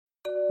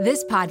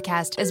This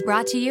podcast is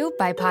brought to you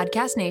by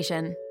Podcast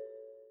Nation.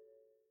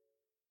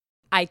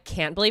 I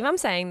can't believe I'm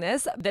saying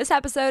this. This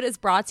episode is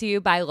brought to you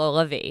by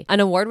LolaVie,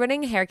 an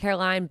award-winning hair care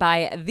line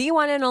by the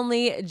one and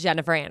only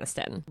Jennifer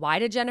Aniston. Why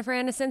did Jennifer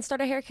Aniston start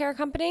a hair care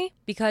company?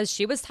 Because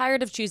she was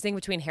tired of choosing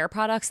between hair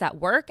products that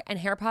work and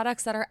hair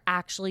products that are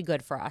actually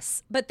good for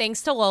us. But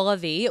thanks to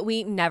LolaVie,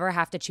 we never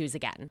have to choose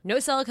again. No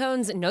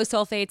silicones, no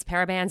sulfates,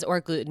 parabens,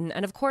 or gluten,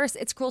 and of course,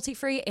 it's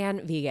cruelty-free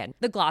and vegan.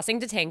 The Glossing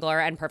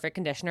Detangler and Perfect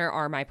Conditioner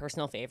are my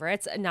personal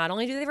favorites. Not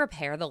only do they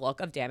repair the look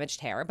of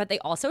damaged hair, but they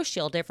also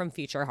shield it from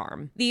future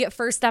harm. The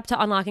first step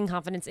to unlocking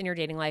confidence in your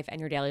dating life and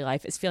your daily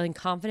life is feeling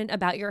confident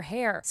about your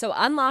hair. So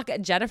unlock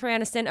Jennifer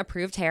Aniston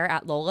approved hair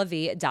at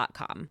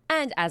lolavie.com.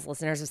 And as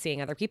listeners of Seeing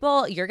Other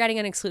People, you're getting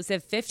an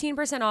exclusive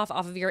 15% off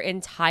of your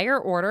entire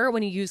order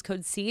when you use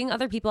code Seeing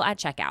Other People at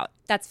checkout.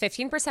 That's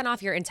 15%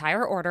 off your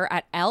entire order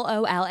at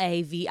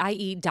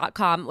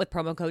lolavie.com with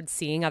promo code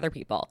Seeing Other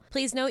People.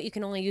 Please note you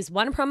can only use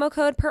one promo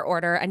code per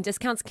order and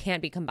discounts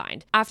can't be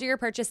combined. After your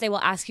purchase, they will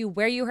ask you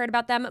where you heard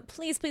about them.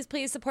 Please, please,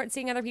 please support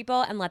Seeing Other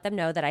People and let them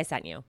know that I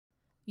sent you.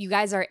 You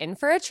guys are in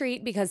for a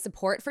treat because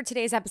support for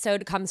today's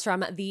episode comes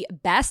from the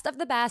best of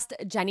the best,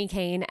 Jenni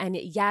Kayne. And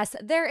yes,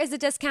 there is a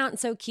discount,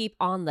 so keep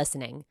on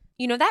listening.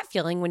 You know that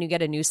feeling when you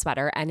get a new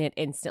sweater and it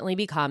instantly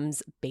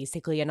becomes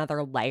basically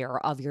another layer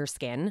of your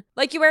skin?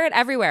 Like you wear it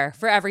everywhere,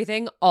 for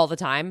everything, all the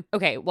time.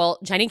 Okay, well,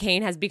 Jenni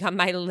Kayne has become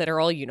my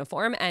literal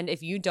uniform. And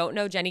if you don't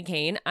know Jenni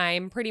Kayne,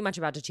 I'm pretty much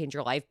about to change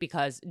your life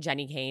because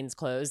Jenni Kayne's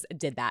clothes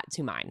did that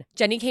to mine.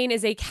 Jenni Kayne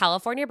is a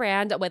California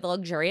brand with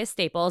luxurious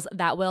staples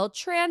that will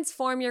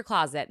transform your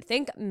closet.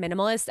 Think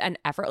minimalist and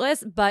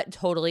effortless, but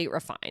totally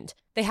refined.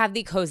 They have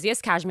the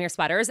coziest cashmere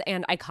sweaters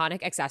and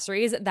iconic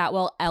accessories that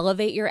will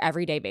elevate your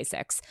everyday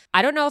basics.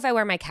 I don't know if I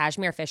wear my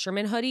cashmere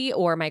fisherman hoodie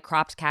or my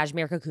cropped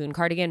cashmere cocoon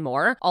cardigan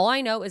more. All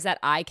I know is that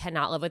I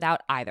cannot live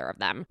without either of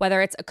them.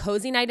 Whether it's a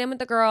cozy night in with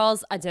the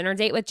girls, a dinner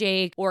date with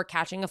Jake, or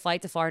catching a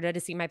flight to Florida to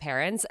see my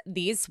parents,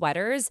 these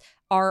sweaters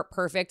are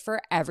perfect for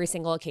every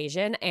single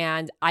occasion,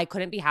 and I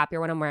couldn't be happier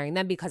when I'm wearing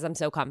them because I'm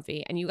so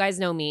comfy. And you guys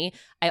know me,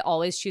 I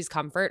always choose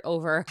comfort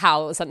over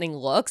how something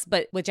looks,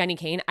 but with Jenni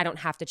Kayne, I don't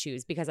have to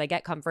choose because I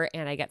get comfort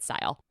and I get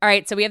style. All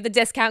right, so we have the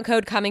discount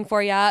code coming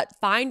for you.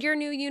 Find your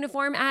new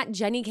uniform at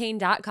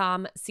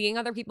jennikayne.com. Seeing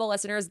Other People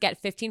listeners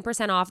get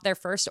 15% off their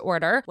first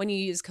order when you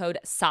use code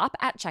SOP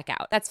at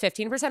checkout. That's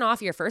 15%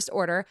 off your first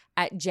order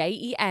at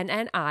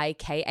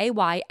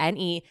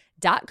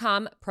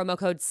jennikayne.com, promo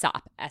code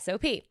SOP,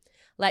 S-O-P.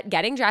 Let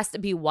getting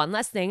dressed be one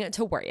less thing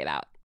to worry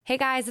about. Hey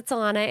guys, it's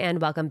Alana and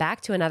welcome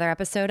back to another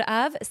episode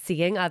of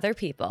Seeing Other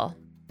People.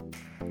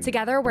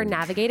 Together, we're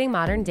navigating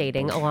modern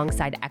dating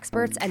alongside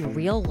experts and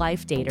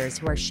real-life daters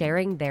who are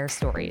sharing their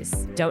stories.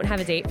 Don't have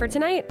a date for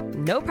tonight?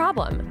 No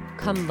problem.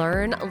 Come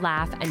learn,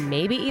 laugh, and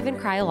maybe even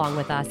cry along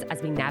with us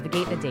as we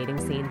navigate the dating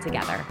scene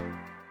together.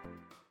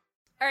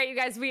 All right, you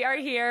guys, we are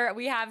here.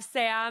 We have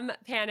Sam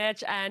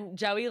Panich and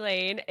Joey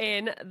Lane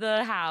in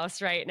the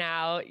house right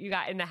now. You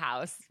got in the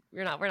house.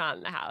 We're not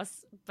in the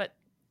house, but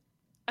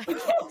I can't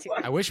do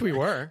it. I wish we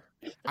were.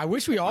 I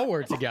wish we all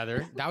were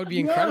together. That would be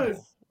incredible.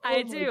 Yes.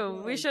 I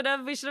do. We should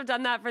have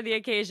done that for the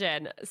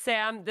occasion.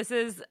 Sam, this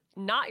is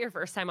not your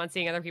first time on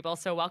Seeing Other People,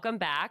 so welcome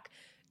back.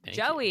 Thank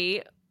Joey,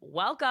 you.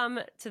 welcome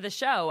to the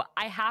show.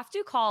 I have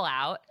to call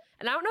out,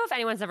 and I don't know if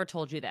anyone's ever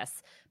told you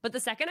this, but the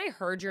second I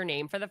heard your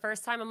name for the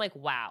first time, I'm like,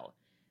 wow,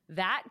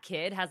 that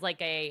kid has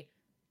like a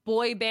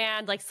boy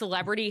band, like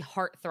celebrity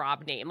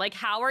heartthrob name. Like,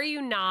 how are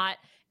you not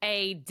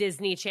a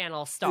Disney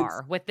Channel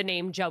star with the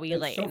name Joey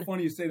Lane? It's so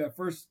funny you say that.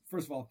 First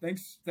of all,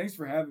 thanks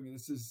for having me.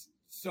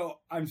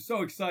 I'm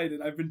so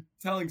excited. I've been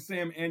telling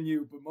Sam and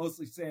you, but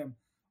mostly Sam,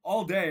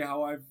 all day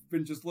how I've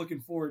been just looking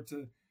forward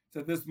to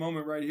this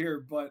moment right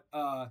here. But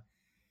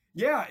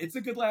yeah, it's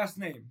a good last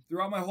name.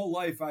 Throughout my whole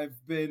life,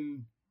 I've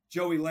been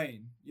Joey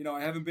Lane. You know,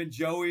 I haven't been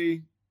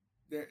Joey,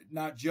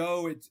 not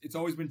Joe. It's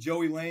always been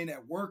Joey Lane.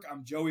 At work,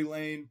 I'm Joey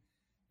Lane.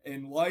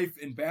 In life,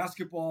 in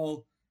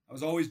basketball, I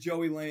was always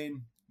Joey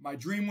Lane. My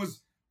dream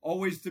was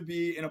always to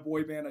be in a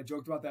boy band. I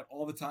joked about that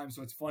all the time,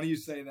 so it's funny you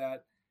say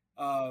that.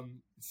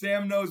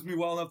 Sam knows me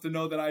well enough to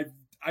know that I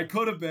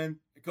could have been.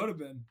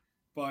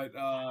 But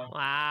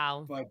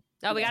Wow. But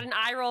we got an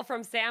eye roll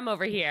from Sam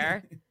over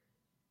here.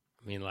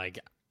 I mean, like,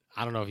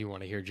 I don't know if you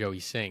want to hear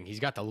Joey sing. He's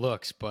got the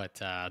looks, but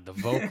the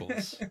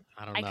vocals,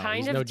 I don't know. I kind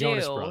He's of no do.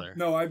 Jonas brother.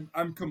 no,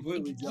 I'm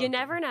completely joking. You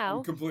never know.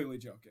 I'm completely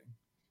joking.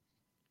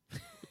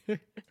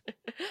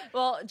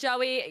 Well,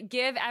 Joey,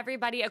 give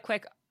everybody a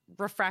quick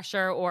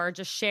refresher or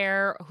just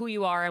share who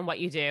you are and what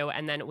you do,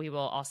 and then we will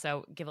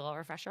also give a little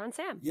refresher on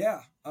Sam.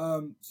 Yeah.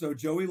 So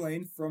Joey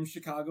Lane from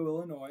Chicago,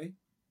 Illinois.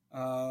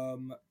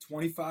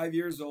 25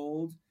 years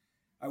old.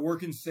 I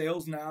work in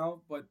sales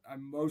now, but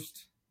I'm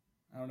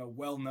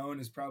well known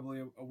is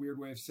probably a weird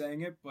way of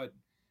saying it, but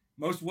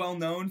most well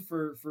known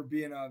for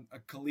being a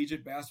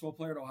collegiate basketball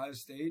player at Ohio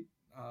State.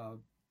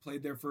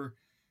 Played there for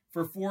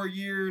 4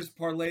 years,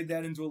 parlayed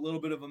that into a little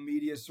bit of a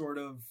media sort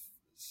of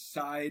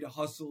side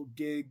hustle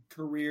gig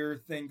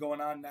career thing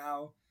going on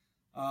now.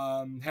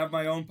 Have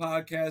my own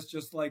podcast,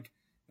 just like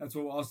That's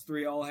what us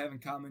three all have in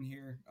common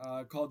here,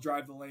 called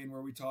Drive the Lane,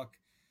 where we talk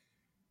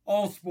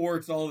all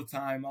sports all the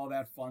time, all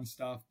that fun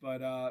stuff.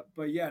 But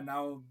yeah,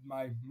 now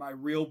my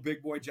real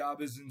big boy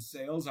job is in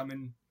sales. I'm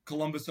in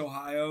Columbus,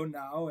 Ohio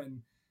now,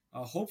 and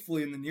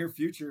hopefully in the near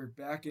future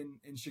back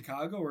in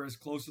Chicago, or as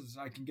close as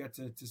I can get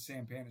to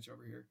Sam Panich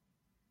over here.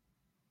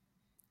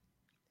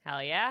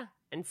 Hell yeah.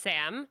 And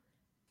Sam,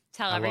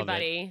 tell I love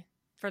everybody,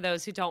 for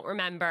those who don't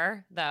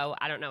remember, though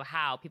I don't know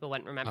how people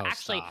wouldn't remember. Oh,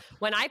 Actually, stop.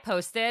 when I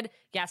posted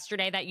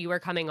yesterday that you were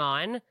coming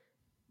on,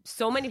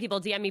 so many people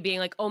DM me being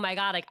like, oh my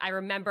God, like I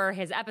remember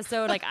his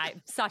episode. Like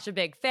I'm such a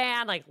big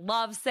fan, like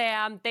love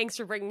Sam. Thanks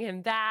for bringing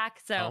him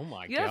back. So Oh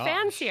my you have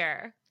fans gosh.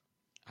 here.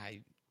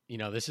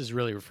 This is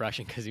really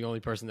refreshing because the only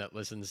person that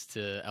listens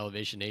to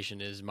Elevation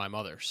Nation is my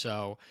mother.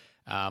 So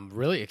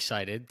really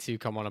excited to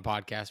come on a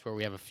podcast where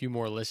we have a few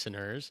more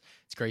listeners.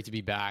 It's great to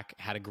be back.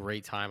 Had a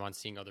great time on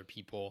seeing other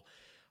people.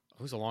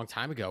 It was a long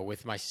time ago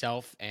with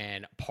myself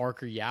and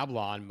Parker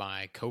Yablon,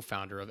 my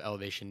co-founder of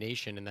Elevation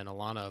Nation. And then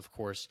Alana, of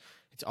course.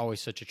 It's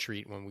always such a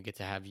treat when we get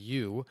to have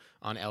you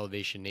on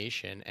Elevation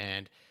Nation.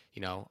 And,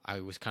 I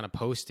was kind of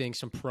posting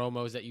some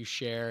promos that you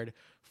shared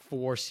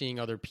for seeing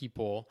other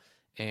people.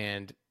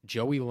 And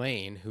Joey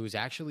Lane, who's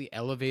actually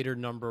elevator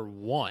number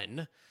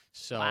 1.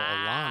 So Wow.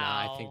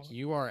 Alana, I think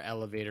you are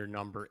elevator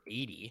number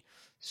 80.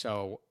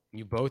 So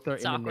you both are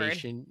It's in awkward. the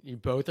nation. You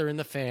both are in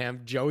the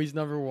fam. Joey's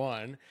number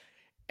 1.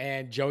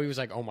 And Joey was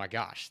like, oh my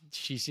gosh,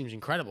 she seems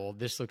incredible.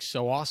 This looks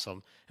so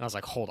awesome. And I was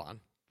like, hold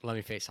on, let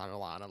me FaceTime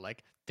Alana.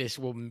 Like, this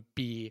will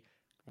be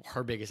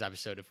her biggest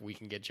episode if we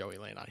can get Joey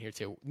Lane on here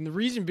too. And the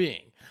reason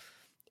being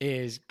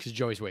is because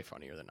Joey's way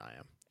funnier than I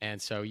am. And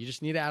so you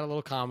just need to add a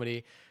little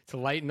comedy to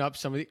lighten up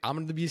some of the, I'm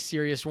going to be a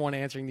serious one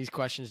answering these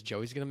questions.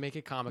 Joey's going to make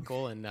it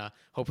comical, and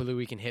hopefully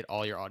we can hit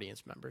all your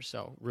audience members.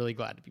 So really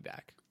glad to be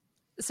back.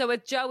 So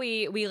with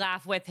Joey, we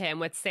laugh with him.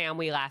 With Sam,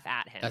 we laugh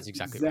at him. That's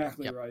exactly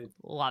Exactly right. Yep. right.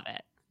 Love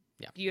it.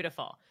 Yeah.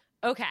 Beautiful.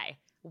 Okay.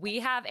 We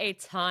have a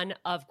ton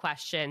of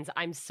questions.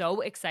 I'm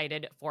so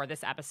excited for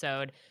this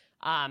episode.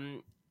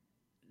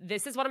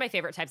 This is one of my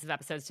favorite types of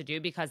episodes to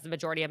do because the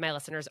majority of my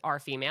listeners are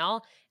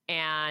female,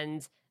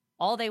 and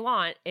all they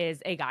want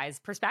is a guy's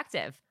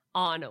perspective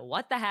on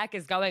what the heck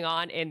is going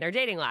on in their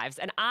dating lives.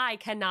 And I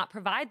cannot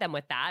provide them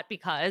with that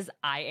because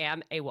I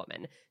am a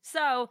woman.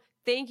 So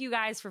thank you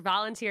guys for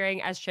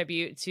volunteering as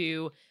tribute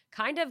to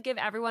kind of give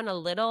everyone a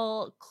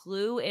little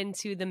clue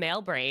into the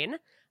male brain.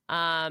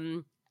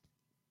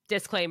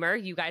 Disclaimer,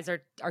 you guys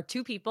are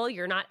two people.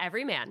 You're not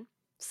every man.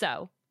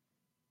 So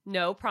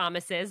no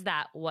promises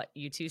that what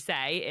you two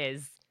say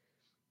is,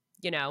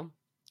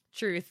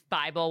 truth,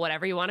 Bible,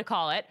 whatever you want to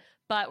call it.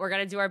 But we're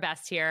going to do our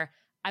best here.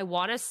 I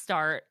want to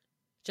start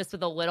just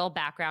with a little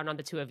background on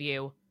the two of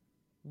you.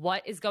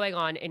 What is going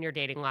on in your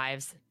dating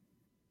lives,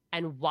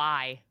 and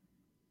why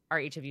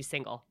are each of you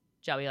single?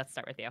 Joey, let's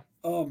start with you.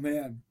 Oh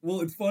man. Well,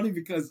 it's funny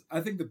because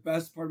I think the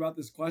best part about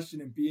this question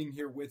and being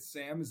here with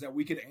Sam is that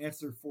we could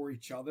answer for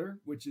each other,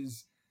 which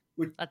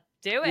Let's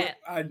do it.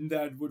 I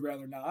would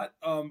rather not.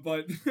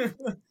 But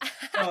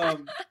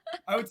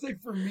I would say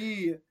for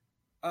me,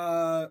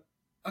 a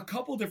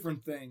couple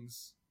different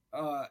things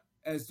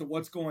as to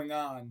what's going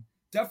on.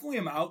 Definitely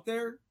I'm out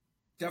there.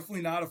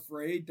 Definitely not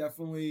afraid.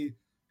 Definitely,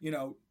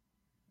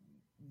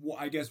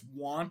 I guess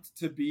want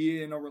to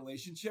be in a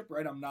relationship,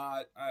 right? I'm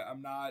not,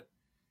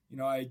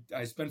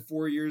 I spent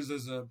 4 years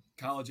as a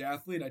college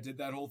athlete. I did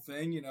that whole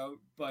thing,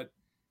 but,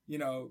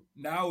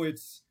 now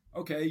it's,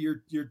 okay,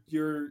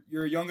 you're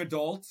a young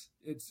adult.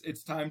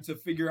 It's time to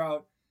figure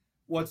out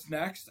what's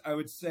next. I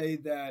would say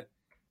that,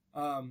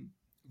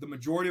 the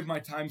majority of my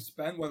time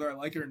spent, whether I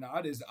like it or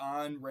not, is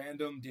on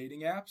random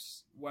dating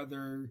apps,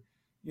 whether,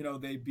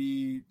 they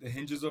be the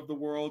Hinges of the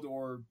world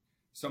or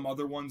some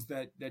other ones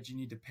that you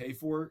need to pay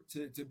for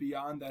to be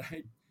on that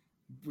I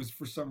was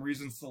for some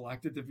reason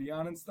selected to be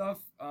on and stuff.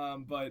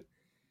 But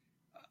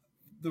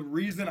the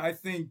reason I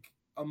think,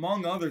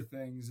 among other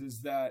things,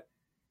 is that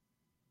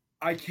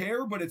I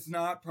care, but it's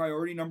not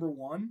priority number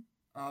one.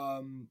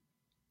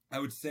 I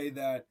would say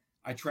that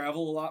I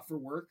travel a lot for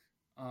work.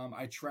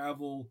 I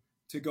travel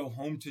to go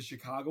home to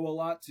Chicago a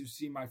lot to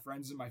see my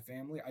friends and my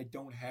family. I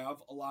don't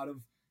have a lot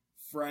of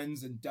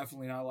friends and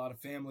definitely not a lot of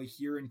family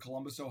here in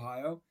Columbus,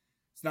 Ohio.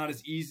 It's not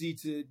as easy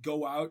to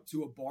go out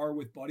to a bar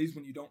with buddies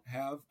when you don't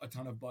have a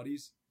ton of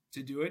buddies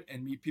to do it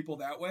and meet people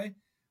that way.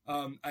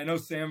 I know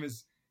Sam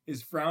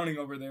is frowning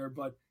over there,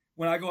 but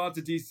when I go out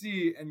to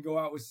DC and go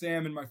out with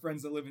Sam and my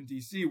friends that live in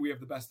DC, we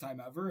have the best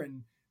time ever.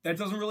 And that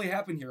doesn't really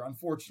happen here,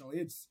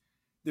 unfortunately.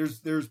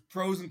 There's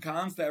pros and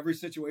cons to every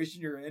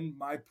situation you're in.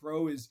 My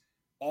pro is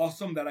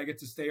awesome that I get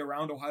to stay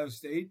around Ohio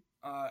State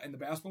and the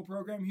basketball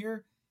program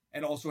here,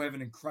 and also have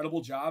an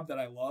incredible job that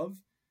I love.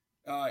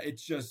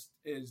 It's just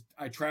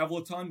I travel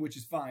a ton, which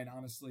is fine,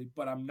 honestly,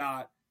 but I'm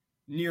not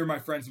near my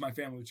friends and my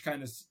family, which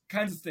kind of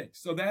stinks.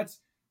 So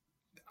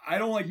I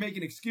don't like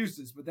making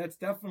excuses, but that's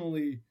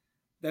definitely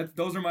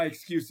those are my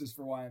excuses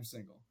for why I'm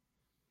single.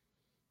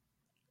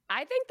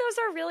 I think those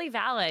are really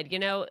valid.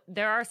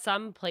 There are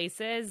some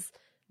places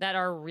that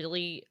are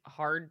really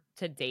hard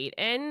to date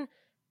in.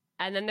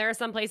 And then there are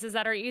some places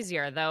that are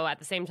easier, though at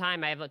the same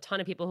time, I have a ton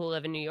of people who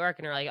live in New York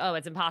and are like, oh,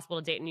 it's impossible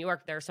to date in New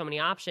York. There are so many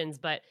options.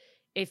 But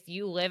if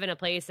you live in a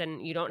place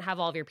and you don't have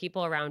all of your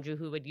people around you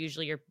who would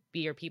usually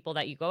be your people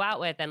that you go out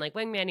with and like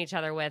wingman each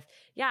other with,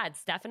 yeah,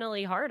 it's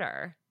definitely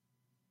harder.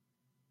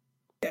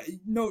 Yeah,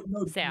 no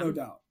Sam.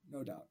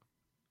 no doubt.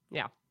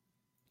 Yeah.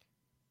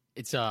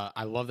 It's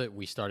I love that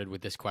we started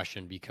with this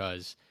question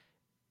because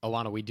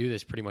Alana, we do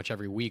this pretty much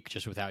every week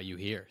just without you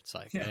here. It's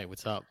like, hey,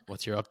 what's up?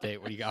 What's your update?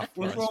 What do you got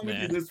for What's us, wrong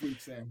man? with you this week,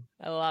 Sam?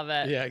 I love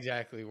it. Yeah,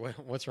 exactly.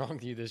 What's wrong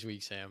with you this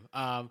week, Sam?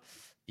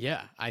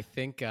 Yeah, I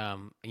think, I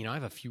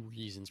have a few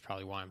reasons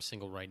probably why I'm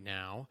single right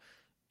now.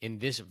 In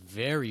this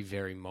very,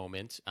 very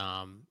moment,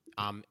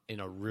 I'm in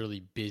a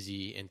really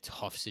busy and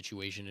tough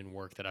situation in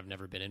work that I've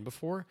never been in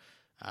before.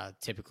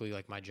 Typically,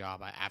 like my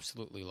job, I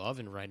absolutely love.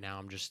 And right now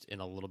I'm just in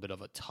a little bit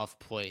of a tough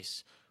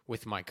place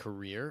with my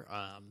career.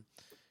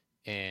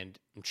 And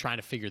I'm trying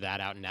to figure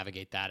that out and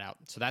navigate that out.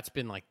 So that's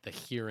been like the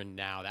here and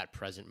now, that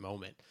present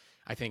moment.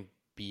 I think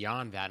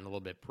beyond that and a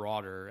little bit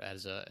broader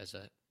as a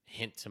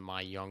hint to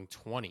my young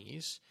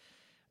 20s,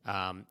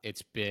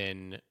 it's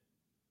been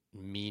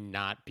me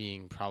not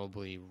being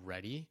probably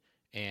ready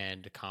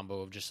and a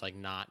combo of just like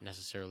not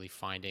necessarily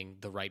finding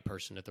the right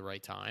person at the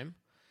right time.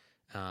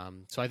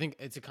 So I think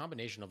it's a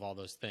combination of all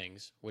those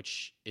things,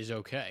 which is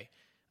okay.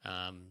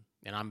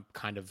 And I'm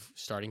kind of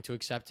starting to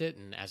accept it.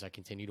 And as I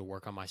continue to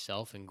work on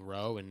myself and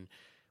grow and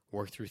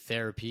work through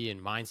therapy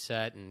and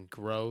mindset and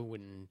grow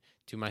and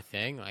do my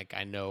thing, like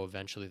I know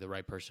eventually the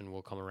right person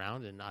will come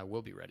around and I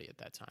will be ready at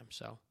that time.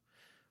 So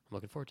I'm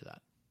looking forward to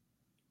that.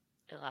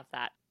 I love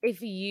that.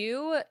 If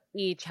you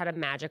each had a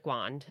magic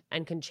wand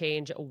and can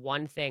change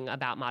one thing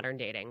about modern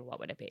dating, what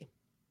would it be?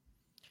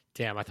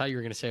 Damn, I thought you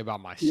were going to say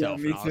about myself.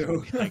 Yeah, me and I was too.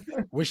 gonna be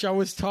like, wish I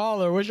was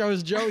taller. Wish I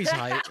was Joey's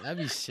height. That'd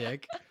be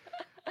sick.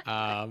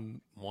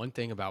 One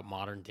thing about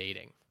modern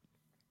dating.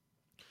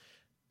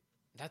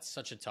 That's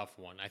such a tough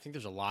one. I think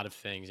there's a lot of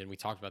things, and we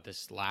talked about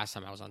this last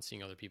time I was on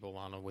Seeing Other People,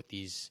 Lana, with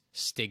these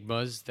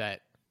stigmas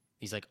that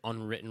these like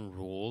unwritten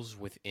rules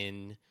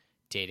within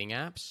dating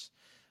apps.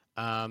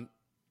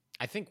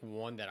 I think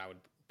one that I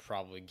would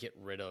probably get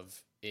rid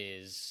of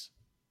is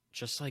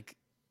just like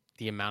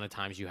the amount of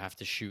times you have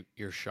to shoot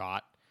your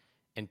shot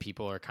and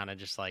people are kind of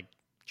just like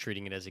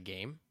treating it as a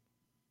game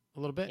a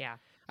little bit. Yeah.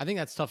 I think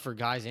that's tough for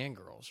guys and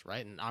girls,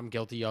 right? And I'm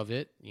guilty of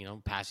it,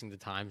 passing the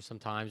time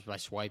sometimes by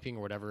swiping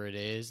or whatever it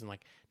is and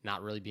like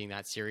not really being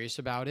that serious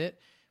about it.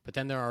 But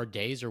then there are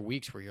days or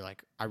weeks where you're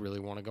like, I really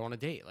want to go on a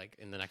date like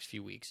in the next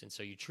few weeks. And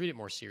so you treat it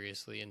more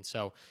seriously. And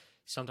so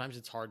sometimes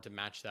it's hard to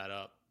match that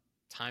up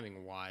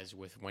timing wise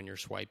with when you're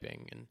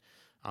swiping and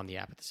on the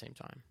app at the same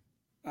time.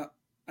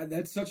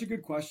 That's such a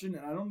good question.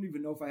 And I don't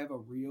even know if I have a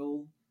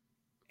real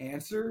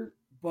answer,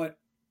 but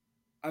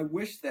I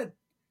wish that,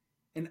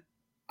 and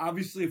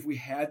obviously if we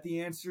had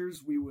the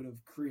answers, we would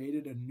have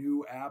created a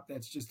new app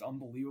that's just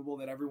unbelievable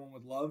that everyone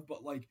would love.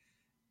 But like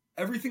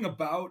everything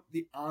about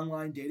the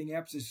online dating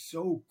apps is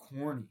so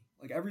corny.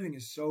 Like everything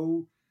is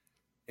so,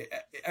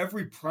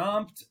 every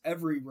prompt,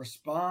 every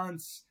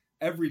response,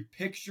 every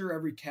picture,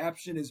 every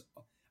caption is,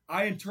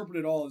 I interpret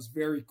it all as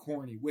very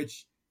corny,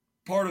 which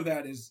part of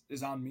that is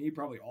on me.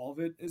 Probably all of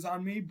it is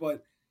on me,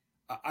 but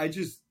I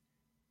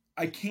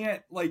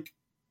can't like,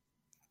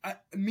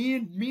 me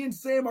and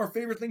Sam, our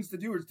favorite things to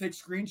do are to take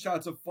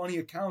screenshots of funny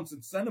accounts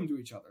and send them to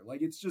each other.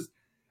 Like, it's just,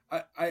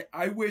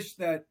 I wish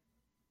that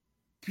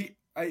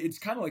it's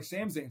kind of like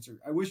Sam's answer.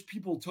 I wish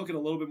people took it a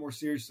little bit more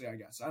seriously, I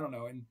guess. I don't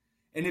know. And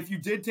if you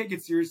did take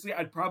it seriously,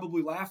 I'd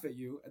probably laugh at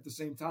you at the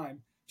same time.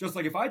 Just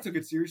like if I took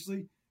it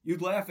seriously,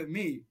 you'd laugh at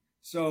me.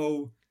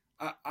 So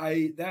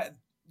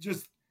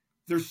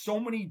there's so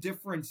many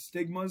different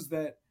stigmas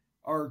that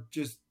are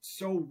just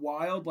so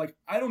wild. Like,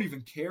 I don't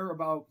even care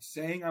about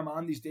saying I'm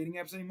on these dating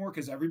apps anymore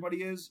because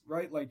everybody is,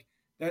 right? Like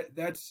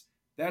that's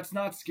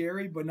not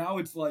scary. But now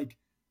it's like,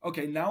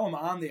 okay, now I'm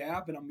on the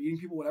app and I'm meeting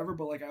people, whatever.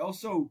 But like,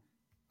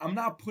 I'm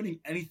not putting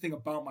anything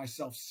about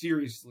myself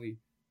seriously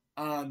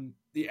on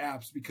the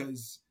apps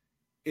because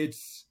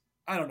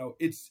I don't know,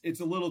 it's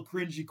a little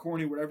cringy,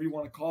 corny, whatever you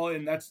want to call it.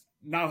 And that's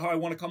not how I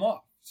want to come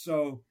off.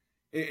 So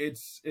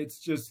it's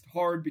just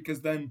hard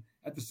because then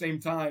at the same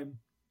time,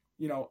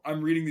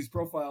 I'm reading these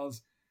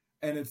profiles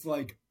and it's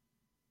like,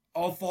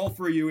 I'll fall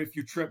for you if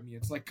you trip me.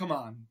 It's like, come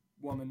on,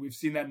 woman. We've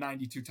seen that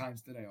 92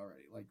 times today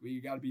already. Like,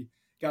 you gotta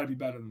be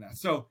better than that.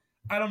 So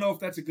I don't know if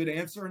that's a good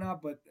answer or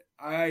not, but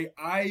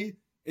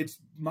it's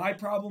my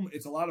problem.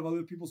 It's a lot of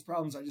other people's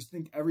problems. I just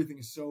think everything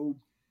is so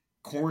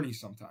corny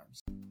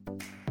sometimes.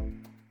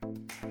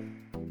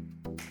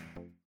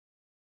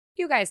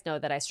 You guys know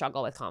that I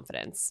struggle with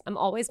confidence. I'm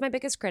always my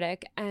biggest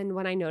critic, and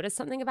when I notice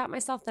something about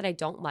myself that I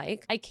don't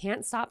like, I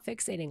can't stop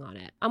fixating on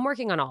it. I'm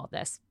working on all of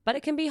this, but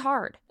it can be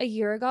hard. A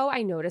year ago,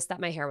 I noticed that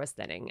my hair was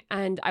thinning,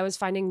 and I was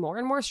finding more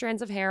and more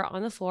strands of hair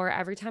on the floor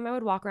every time I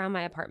would walk around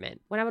my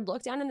apartment. When I would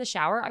look down in the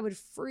shower, I would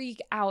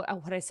freak out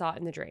at what I saw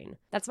in the drain.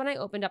 That's when I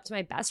opened up to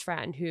my best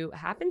friend, who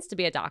happens to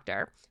be a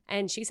doctor,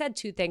 and she said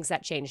two things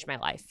that changed my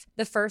life.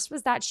 The first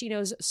was that she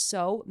knows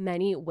so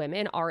many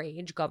women our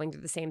age going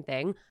through the same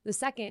thing. The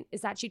second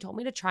is that she told told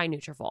me to try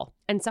Nutrafol.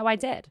 And so I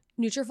did.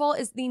 Nutrafol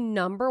is the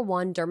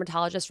 #1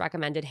 dermatologist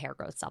recommended hair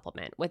growth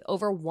supplement, with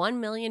over 1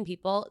 million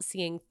people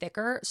seeing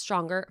thicker,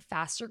 stronger,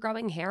 faster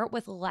growing hair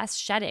with less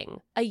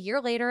shedding. A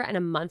year later and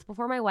a month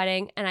before my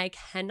wedding, and I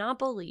cannot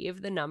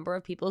believe the number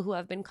of people who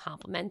have been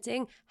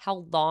complimenting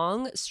how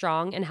long,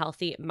 strong, and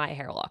healthy my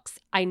hair looks.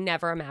 I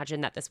never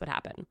imagined that this would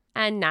happen.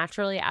 And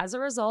naturally, as a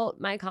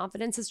result, my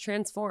confidence has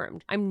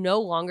transformed. I'm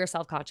no longer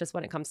self-conscious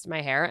when it comes to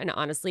my hair, and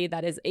honestly,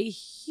 that is a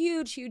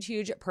huge, huge,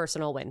 huge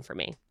personal win for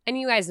me. And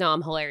you guys know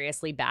I'm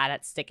hilariously bad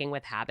at sticking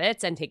with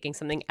habits and taking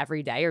something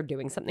every day or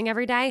doing something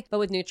every day. But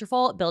with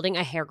Nutrafol, building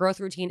a hair growth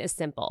routine is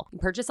simple. You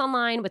purchase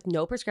online with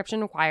no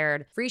prescription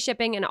required. Free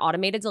shipping and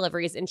automated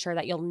deliveries ensure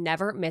that you'll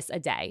never miss a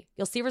day.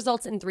 You'll see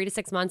results in 3 to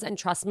 6 months, and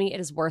trust me, it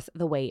is worth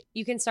the wait.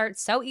 You can start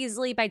so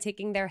easily by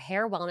taking their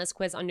hair wellness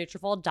quiz on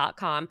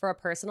Nutrafol.com for a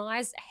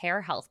personalized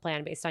hair health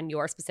plan based on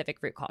your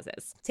specific root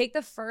causes. Take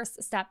the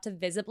first step to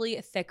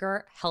visibly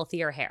thicker,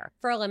 healthier hair.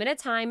 For a limited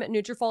time,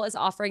 Nutrafol is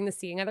offering the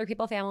Seeing Other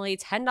People family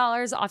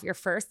 $10 off your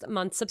first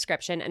month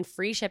subscription and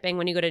free shipping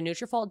when you go to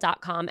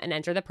Nutrafol.com and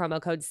enter the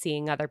promo code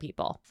Seeing Other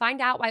People.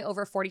 Find out why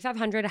over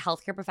 4,500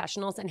 healthcare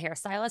professionals and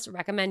hairstylists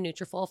recommend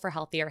Nutrafol for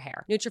healthier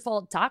hair.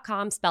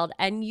 Nutrafol.com, spelled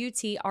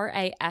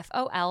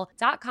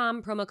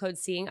Nutrafol.com, promo code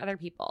Seeing Other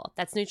People.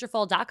 That's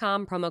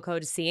Nutrafol.com, promo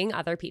code Seeing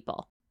Other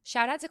People.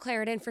 Shout out to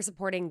Claritin for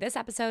supporting this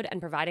episode and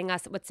providing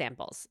us with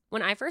samples.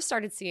 When I first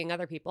started Seeing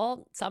Other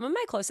People, some of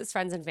my closest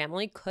friends and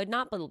family could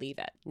not believe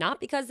it. Not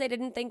because they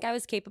didn't think I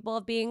was capable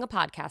of being a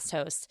podcast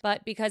host,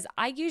 but because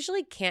I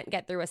usually can't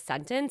get through a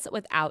sentence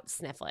without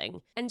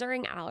sniffling. And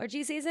during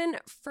allergy season,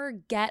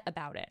 forget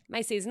about it. My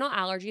seasonal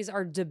allergies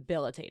are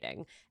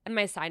debilitating, and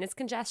my sinus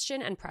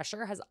congestion and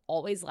pressure has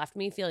always left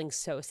me feeling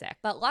so sick.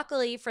 But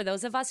luckily, for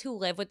those of us who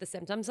live with the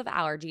symptoms of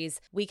allergies,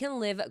 we can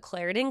live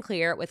Claritin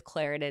Clear with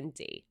Claritin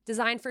D.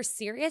 Designed for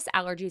serious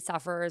allergy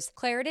sufferers,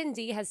 Claritin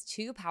D has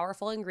 2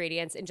 powerful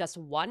ingredients in just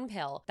 1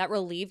 pill that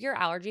relieve your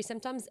allergy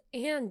symptoms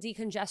and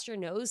decongest your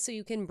nose so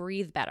you can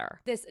breathe better.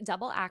 This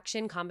double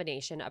action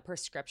combination of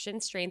prescription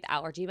strength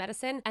allergy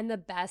medicine and the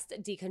best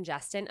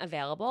decongestant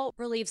available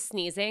relieves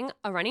sneezing,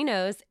 a runny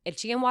nose,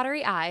 itchy and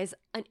watery eyes,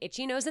 an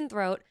itchy nose and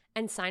throat,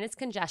 and sinus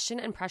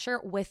congestion and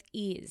pressure with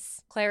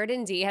ease.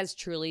 Claritin D has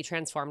truly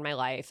transformed my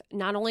life.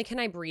 Not only can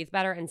I breathe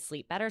better and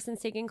sleep better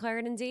since taking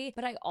Claritin D,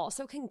 but I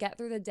also can get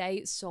through the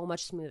day so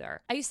much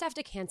smoother. I used to have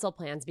to cancel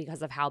plans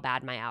because of how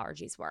bad my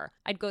allergies were.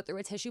 I'd go through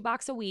a tissue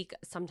box a week,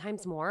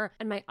 sometimes more,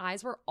 and my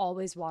eyes were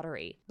always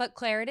watery. But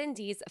Claritin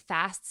D's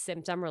fast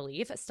symptom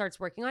relief starts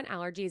working on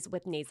allergies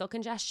with nasal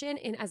congestion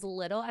in as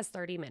little as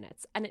 30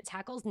 minutes, and it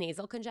tackles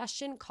nasal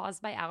congestion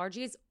caused by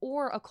allergies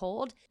or a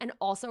cold, and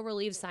also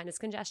relieves sinus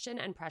congestion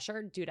and pressure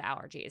due to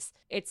allergies.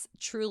 It's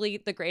truly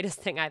the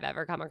greatest thing I've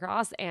ever come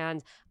across,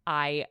 and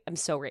I am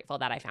so grateful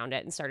that I found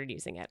it and started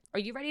using it. Are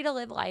you ready to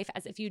live life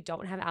as if you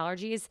don't have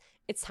allergies?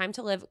 It's time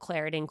to live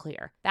Claritin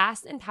Clear.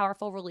 Fast and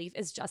powerful relief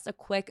is just a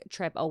quick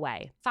trip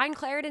away. Find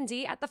Claritin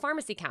D at the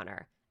pharmacy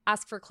counter.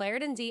 Ask for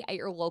Claritin D at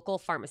your local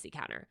pharmacy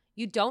counter.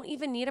 You don't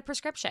even need a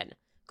prescription.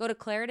 Go to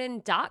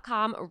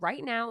Claritin.com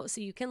right now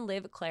so you can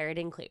live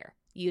Claritin Clear.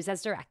 Use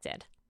as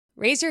directed.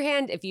 Raise your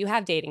hand if you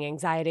have dating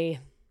anxiety.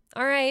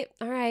 All right.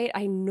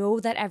 I know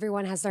that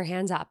everyone has their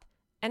hands up,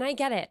 and I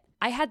get it.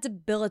 I had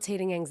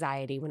debilitating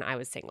anxiety when I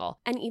was single.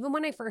 And even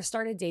when I first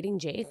started dating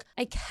Jake,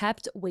 I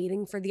kept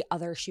waiting for the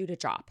other shoe to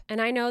drop. And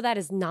I know that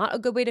is not a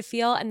good way to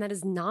feel, and that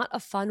is not a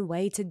fun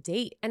way to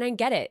date. And I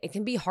get it. It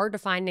can be hard to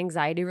find an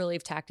anxiety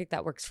relief tactic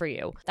that works for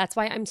you. That's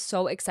why I'm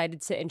so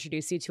excited to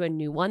introduce you to a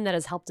new one that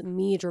has helped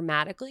me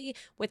dramatically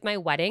with my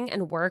wedding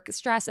and work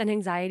stress and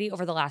anxiety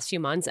over the last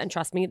few months. And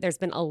trust me, there's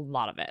been a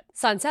lot of it.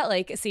 Sunset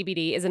Lake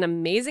CBD is an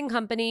amazing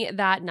company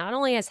that not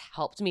only has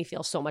helped me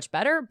feel so much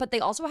better, but they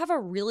also have a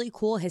really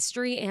cool history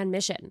and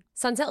mission.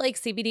 Sunset Lake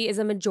CBD is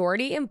a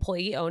majority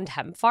employee-owned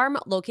hemp farm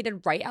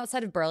located right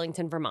outside of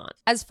Burlington, Vermont.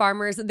 As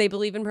farmers, they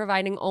believe in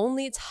providing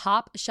only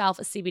top-shelf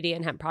CBD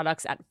and hemp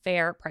products at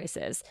fair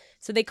prices.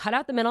 So they cut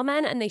out the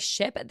middlemen and they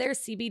ship their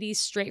CBD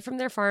straight from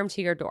their farm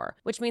to your door,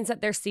 which means that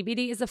their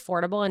CBD is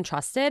affordable and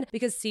trusted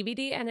because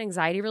CBD and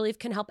anxiety relief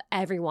can help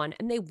everyone,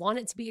 and they want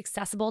it to be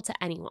accessible to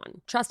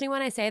anyone. Trust me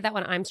when I say that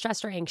when I'm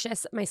stressed or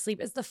anxious, my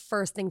sleep is the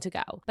first thing to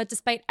go. But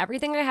despite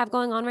everything I have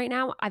going on right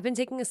now, I've been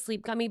taking a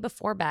sleep gummy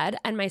before bed,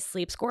 and my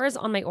sleep scores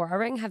on my Oura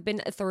Ring have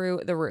been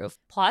through the roof.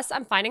 Plus,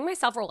 I'm finding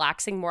myself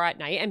relaxing more at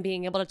night and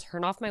being able to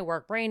turn off my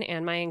work brain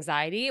and my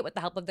anxiety with the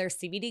help of their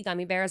CBD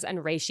gummy bears and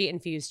reishi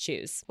infused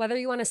chews. Whether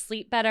you want to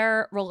sleep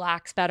better,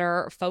 relax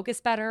better, focus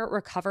better,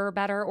 recover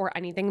better, or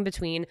anything in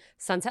between,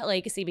 Sunset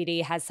Lake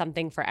CBD has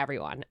something for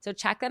everyone. So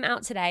check them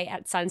out today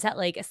at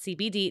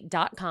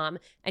sunsetlakecbd.com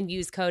and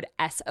use code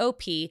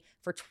SOP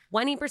for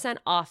 20%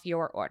 off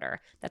your order.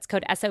 That's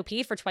code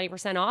SOP for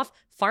 20% off.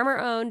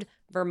 Farmer-owned,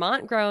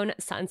 Vermont-grown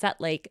Sunset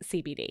Lake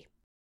CBD.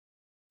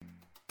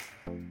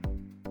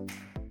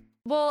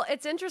 Well,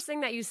 it's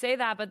interesting that you say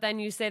that, but then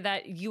you say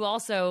that you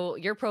also,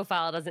 your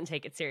profile doesn't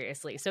take it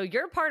seriously. So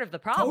you're part of the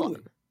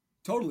problem.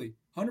 Totally.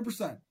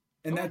 100%.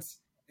 And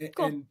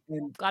Cool.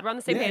 And Glad we're on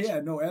the same page. Yeah,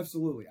 no,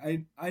 absolutely.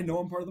 I know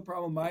I'm part of the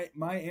problem.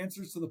 My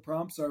answers to the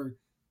prompts are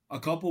a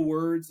couple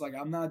words. Like,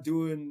 I'm not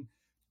doing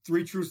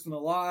 3 truths and a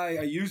lie.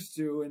 I used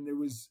to, and it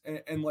was,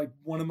 and like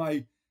one of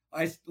my,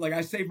 I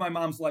saved my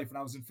mom's life when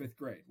I was in 5th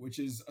grade, which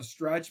is a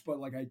stretch, but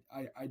like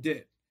I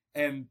did.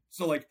 And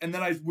so like, and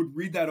then I would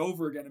read that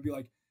over again and be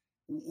like,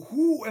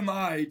 who am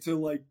I to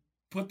like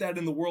put that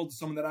in the world to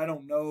someone that I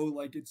don't know?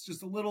 Like, it's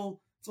a little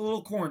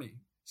corny.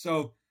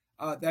 So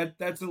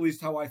that's at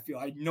least how I feel.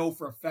 I know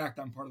for a fact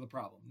I'm part of the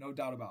problem. No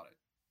doubt about it.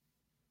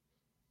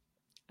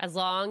 As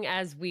long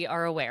as we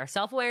are aware.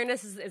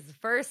 Self-awareness is the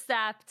first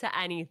step to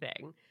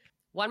anything.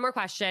 One more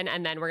question,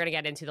 and then we're going to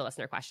get into the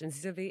listener questions.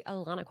 These are the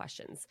Alana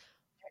questions.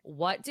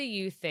 What do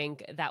you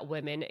think that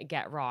women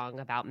get wrong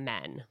about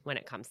men when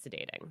it comes to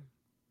dating?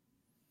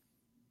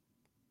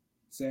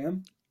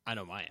 Sam? I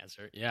know my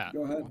answer. Yeah.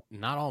 Go ahead.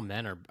 Not all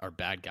men are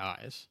bad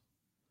guys.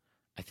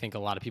 I think a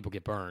lot of people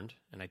get burned,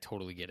 and I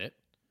totally get it.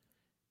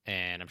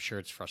 And I'm sure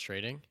it's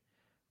frustrating,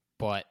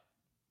 but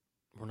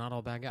we're not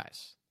all bad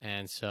guys.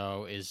 And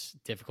so, as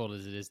difficult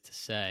as it is to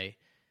say,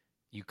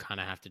 you kind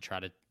of have to try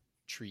to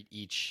treat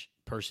each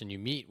person you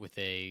meet with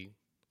a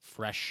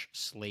fresh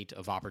slate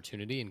of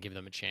opportunity and give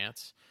them a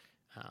chance.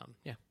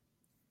 Yeah.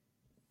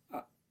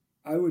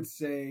 I would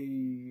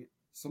say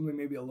something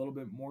maybe a little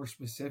bit more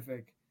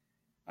specific.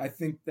 I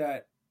think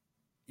that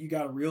you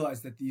got to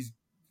realize that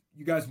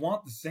you guys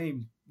want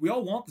we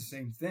all want the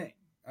same thing.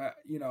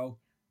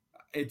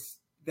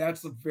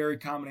 That's a very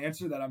common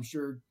answer that I'm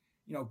sure,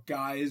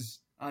 guys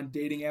on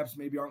dating apps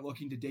maybe aren't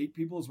looking to date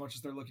people as much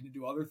as they're looking to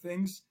do other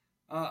things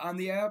on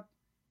the app.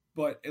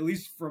 But at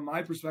least from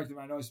my perspective,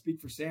 I know I speak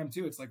for Sam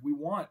too. It's like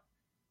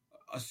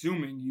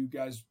assuming you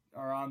guys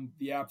are on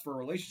the app for a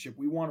relationship,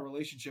 we want a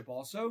relationship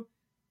also.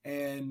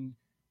 And,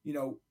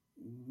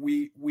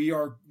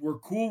 we're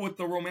cool with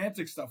the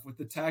romantic stuff, with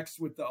the text,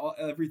 with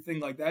everything.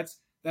 Like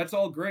that's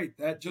all great.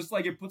 That just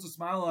like it puts a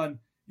smile on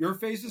your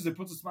faces, it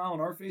puts a smile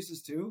on our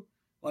faces too.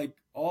 Like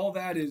all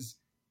that is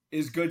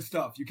good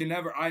stuff. You can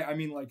never, I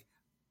mean, like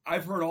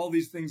I've heard all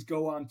these things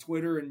go on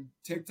Twitter and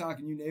TikTok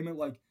and you name it.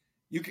 Like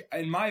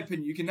in my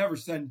opinion, you can never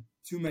send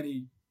too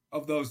many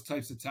of those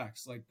types of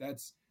texts. Like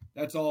that's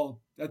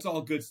all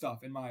good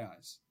stuff in my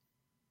eyes.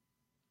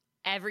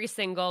 Every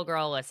single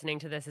girl listening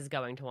to this is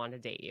going to want to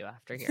date you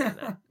after hearing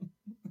that.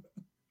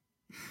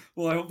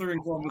 Well, I hope they're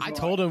in Columbus. I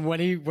told him when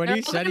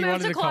he said he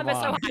wanted to come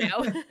on.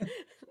 Ohio.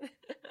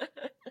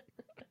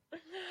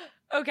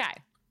 Okay.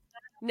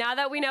 Now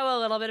that we know a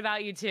little bit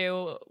about you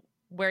two,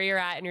 where you're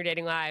at in your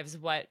dating lives,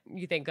 what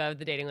you think of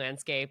the dating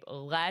landscape,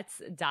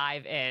 let's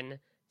dive in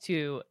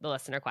to the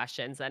listener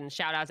questions. And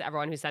shout out to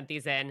everyone who sent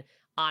these in.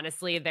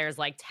 Honestly, there's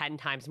like 10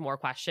 times more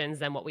questions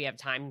than what we have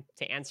time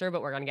to answer,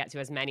 but we're going to get to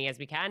as many as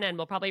we can, and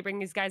we'll probably bring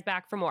these guys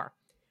back for more.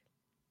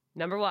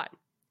 Number 1,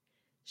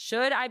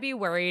 should I be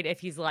worried if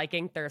he's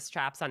liking thirst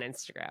traps on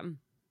Instagram?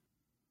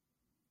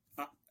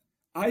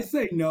 I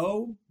say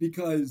no,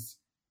 because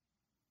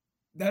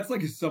that's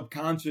like a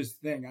subconscious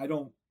thing. I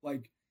don't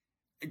like,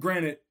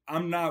 granted,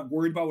 I'm not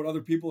worried about what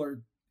other people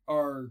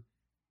are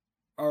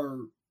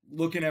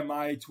looking at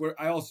my Twitter.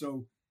 I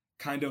also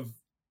kind of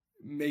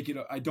make it,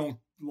 I don't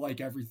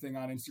like everything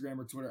on Instagram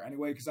or Twitter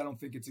anyway, because I don't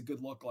think it's a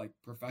good look, like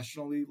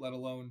professionally, let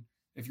alone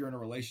if you're in a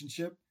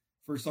relationship.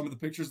 For some of the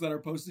pictures that are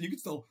posted, you can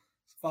still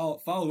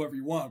follow whoever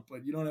you want,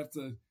 but you don't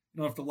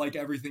have to like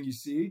everything you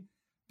see.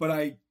 But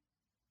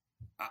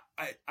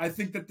I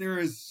think that there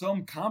is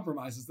some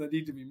compromises that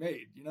need to be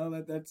made.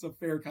 That's a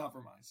fair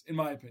compromise, in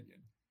my opinion.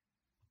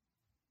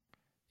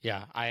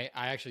 Yeah, I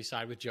actually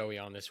side with Joey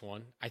on this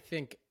one. I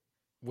think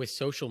with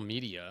social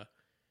media,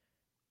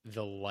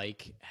 the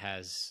like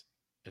has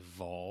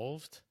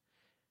evolved,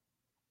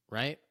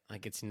 right?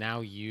 Like it's now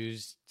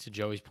used, to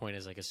Joey's point,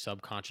 as like a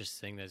subconscious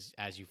thing that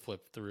as you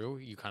flip through,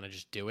 you kind of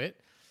just do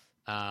it.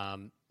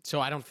 So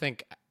I don't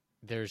think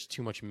there's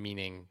too much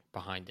meaning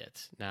behind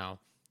it. Now,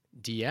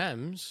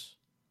 DMs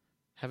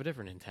have a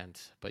different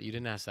intent, but you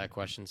didn't ask that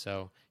question,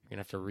 so you're going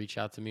to have to reach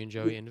out to me and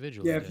Joey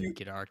individually to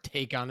get our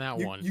take on that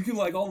one. You can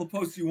like all the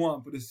posts you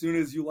want, but as soon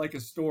as you like a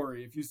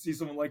story, if you see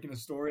someone liking a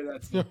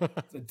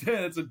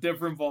that's a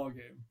different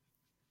ballgame.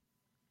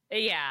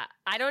 Yeah,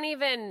 I don't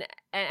even,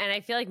 and I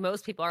feel like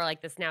most people are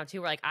like this now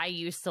too, where like I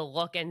used to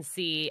look and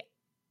see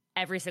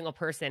every single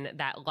person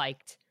that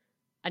liked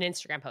an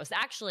Instagram post.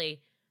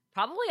 Actually,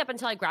 probably up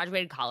until I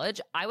graduated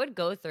college, I would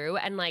go through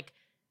and like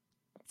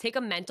take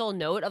a mental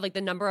note of like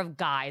the number of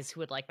guys who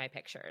would like my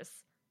pictures.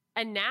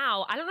 And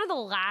now I don't know the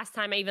last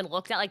time I even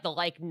looked at like the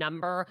like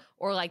number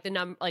or like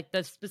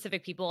the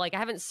specific people. Like I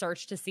haven't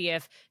searched to see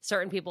if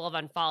certain people have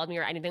unfollowed me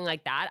or anything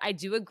like that. I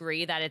do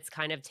agree that it's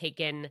kind of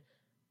taken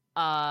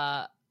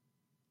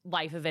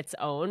life of its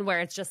own, where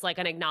it's just like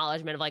an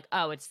acknowledgement of like,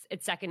 oh, it's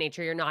second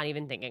nature. You're not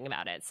even thinking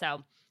about it.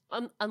 So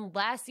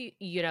unless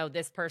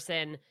this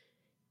person,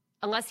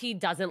 unless he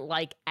doesn't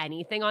like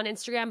anything on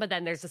Instagram, but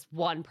then there's this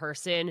one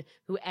person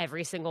who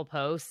every single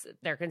post,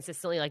 they're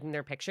consistently liking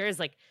their pictures.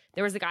 Like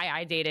there was a guy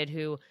I dated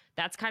who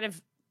that's kind of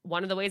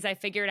one of the ways I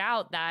figured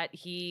out that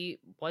he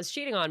was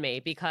cheating on me,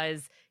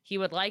 because he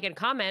would like and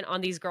comment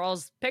on these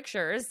girls'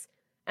 pictures.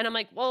 And I'm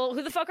like, well,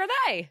 who the fuck are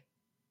they?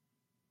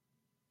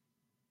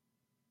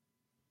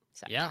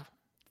 So. Yeah,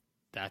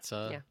 that's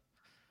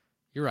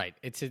You're right.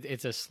 It's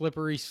a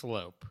slippery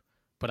slope,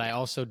 but I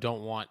also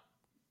don't want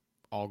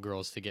all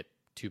girls to get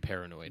too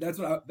paranoid. That's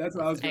what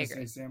I was going to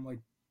say, Sam. Like,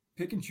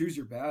 pick and choose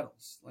your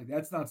battles. Like,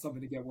 that's not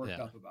something to get worked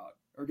up about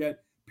or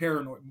get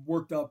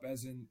worked up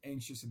as in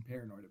anxious and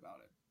paranoid about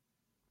it.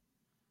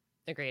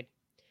 Agreed.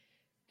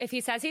 If he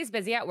says he's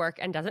busy at work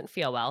and doesn't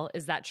feel well,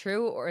 is that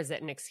true or is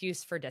it an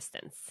excuse for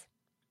distance?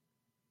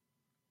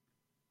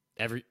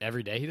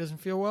 Every day he doesn't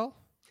feel well?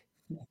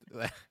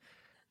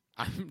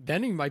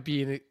 Then he might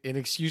be an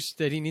excuse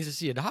that he needs to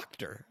see a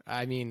doctor.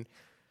 I mean,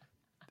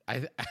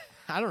 I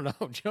don't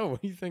know. Joe,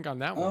 what do you think on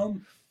that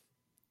one?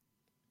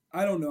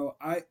 I don't know.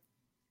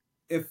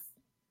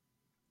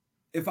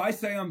 If I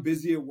say I'm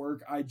busy at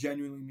work, I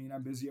genuinely mean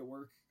I'm busy at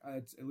work.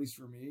 It's, at least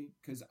for me,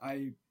 because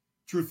I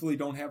truthfully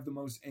don't have the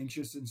most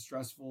anxious and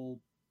stressful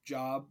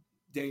job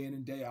day in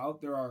and day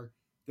out. There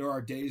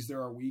are days,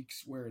 there are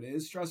weeks where it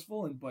is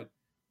stressful, but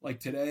like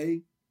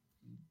today,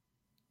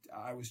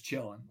 I was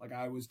chilling. Like,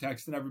 I was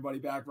texting everybody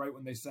back right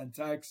when they sent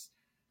texts.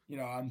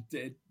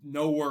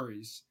 No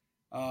worries.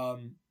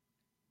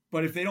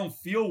 But if they don't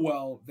feel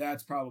well,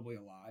 that's probably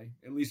a lie.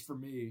 At least for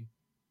me,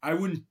 I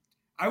would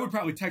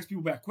probably text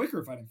people back quicker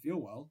if I didn't feel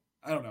well.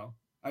 I don't know.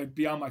 I'd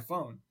be on my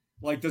phone.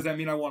 Like, does that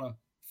mean I want to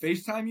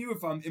FaceTime you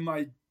if I'm in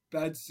my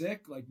bed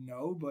sick? Like,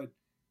 no, but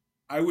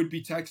I would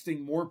be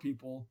texting more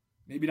people,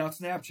 maybe not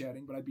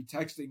Snapchatting, but I'd be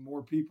texting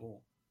more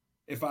people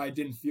if I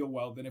didn't feel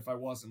well than if I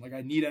wasn't. Like,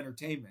 I need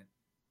entertainment.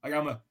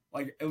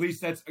 Like, at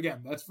least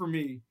that's for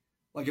me.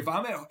 Like, if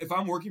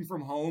I'm working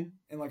from home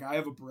and like I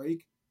have a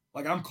break,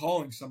 like, I'm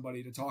calling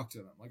somebody to talk to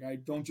them. Like, I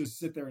don't just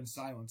sit there in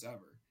silence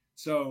ever.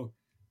 So,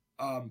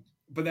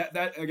 but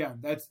that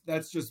again,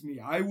 that's just me.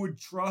 I would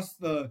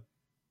trust the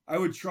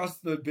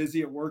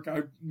busy at work.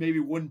 I maybe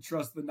wouldn't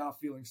trust the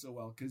not feeling so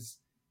well, because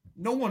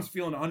no one's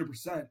feeling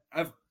 100%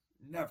 ever.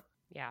 Never.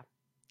 Yeah.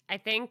 I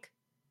think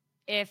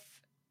if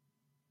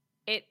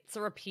it's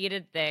a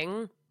repeated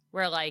thing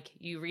where like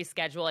you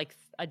reschedule like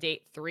a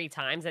date 3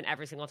 times and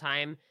every single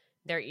time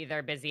they're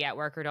either busy at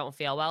work or don't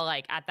feel well,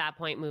 like at that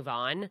point, move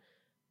on.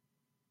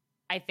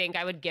 I think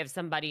I would give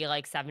somebody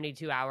like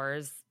 72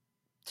 hours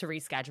to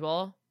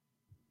reschedule.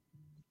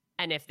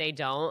 And if they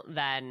don't,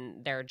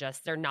 then they're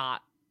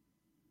not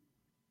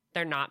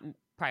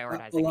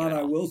prioritizing. Alana,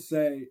 I will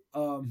say,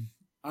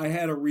 I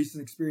had a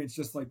recent experience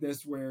just like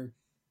this where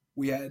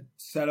we had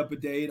set up a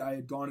date. I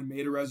had gone and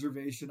made a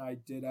reservation. I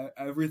did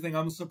everything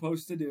I'm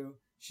supposed to do.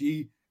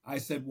 I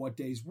said what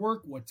days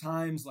work, what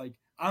times. Like,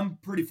 I'm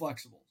pretty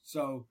flexible.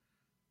 So,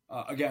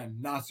 again,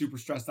 not super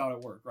stressed out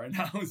at work right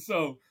now.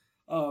 So,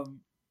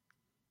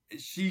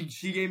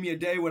 she gave me a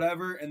day,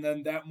 whatever. And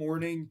then that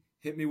morning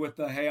hit me with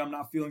the, hey, I'm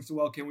not feeling so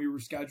well. Can we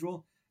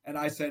reschedule? And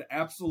I said,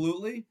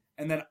 absolutely.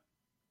 And then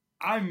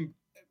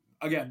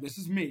this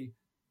is me.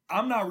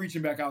 I'm not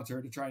reaching back out to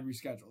her to try and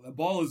reschedule. The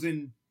ball is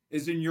in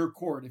your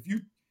court. If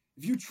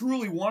you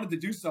truly wanted to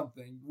do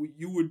something,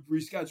 you would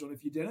reschedule. And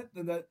if you didn't,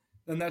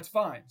 then that's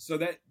fine. So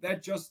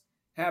that just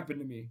happened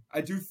to me.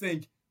 I do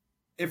think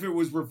if it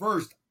was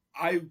reversed,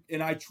 I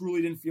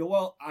truly didn't feel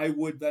well, I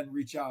would then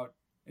reach out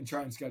and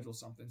try and schedule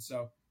something.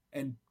 So,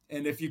 and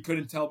if you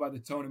couldn't tell by the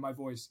tone in my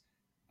voice,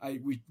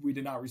 we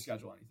did not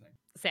reschedule anything.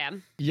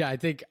 Sam? Yeah, I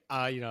think,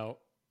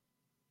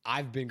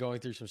 I've been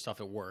going through some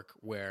stuff at work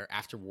where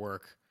after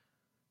work,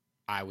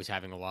 I was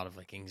having a lot of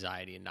like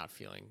anxiety and not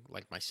feeling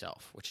like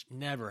myself, which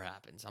never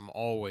happens. I'm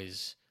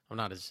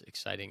not as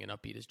exciting and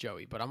upbeat as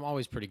Joey, but I'm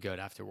always pretty good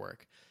after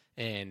work.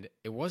 And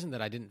it wasn't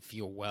that I didn't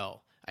feel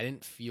well. I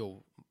didn't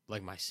feel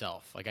like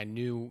myself. Like, I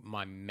knew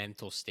my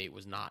mental state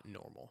was not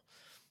normal.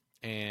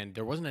 And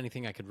there wasn't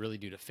anything I could really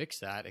do to fix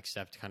that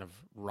except kind of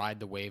ride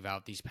the wave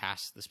out this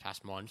past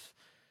month,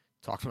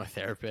 talk to my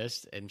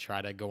therapist, and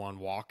try to go on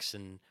walks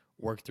and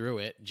work through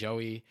it.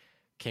 Joey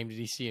came to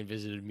DC and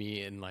visited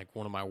me in like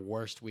one of my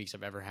worst weeks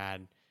I've ever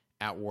had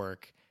at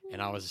work,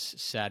 and I was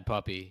sad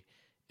puppy.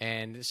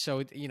 And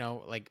so,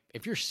 like,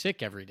 if you're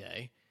sick every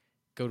day,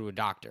 go to a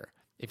doctor.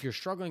 If you're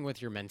struggling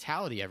with your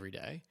mentality every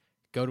day,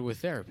 go to a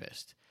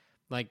therapist.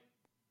 Like,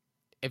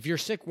 if you're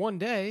sick one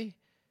day,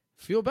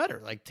 feel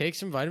better. Like, take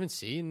some vitamin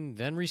C and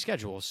then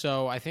reschedule.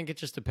 So I think it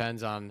just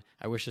depends on,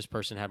 I wish this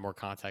person had more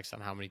context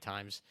on how many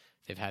times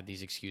they've had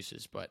these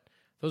excuses, but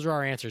those are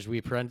our answers.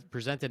 We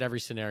presented every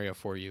scenario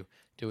for you.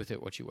 Do with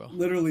it what you will.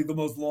 Literally the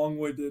most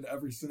long-winded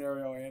every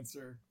scenario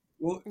answer.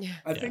 Well,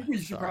 I think we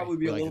should probably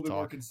be a little bit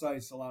more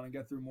concise, Alana, and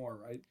get through more,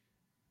 right?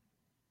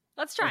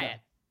 Let's try it.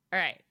 All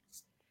right.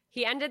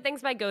 He ended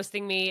things by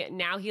ghosting me.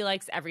 Now he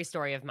likes every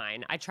story of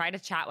mine. I try to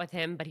chat with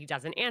him, but he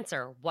doesn't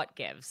answer. What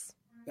gives?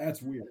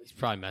 That's weird. He's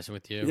probably messing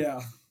with you.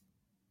 Yeah.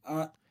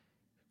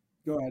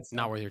 Go ahead, Sam.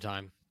 Not worth your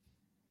time.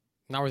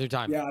 Not worth your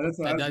time. Yeah, that's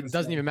what it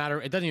doesn't even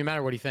matter. It doesn't even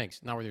matter what he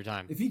thinks. Not worth your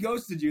time. If he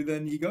ghosted you,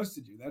 then he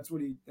ghosted you.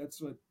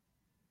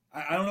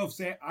 I don't know if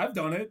Sam, I've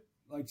done it.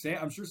 Like, Sam,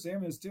 I'm sure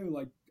Sam is too.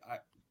 Like,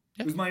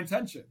 it was my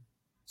intention.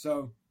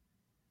 So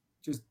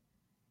just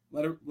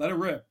let it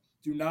rip.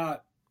 Do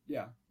not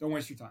yeah, don't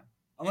waste your time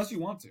unless you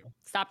want to.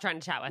 Stop trying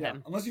to chat with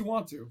him. Unless you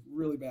want to,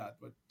 really bad,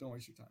 but don't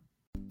waste your time.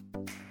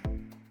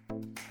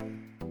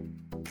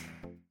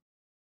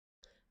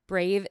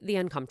 Brave the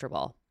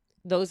uncomfortable.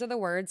 Those are the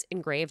words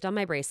engraved on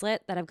my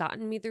bracelet that have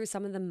gotten me through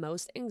some of the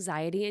most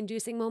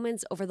anxiety-inducing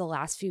moments over the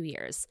last few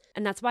years.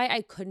 And that's why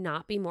I could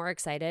not be more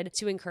excited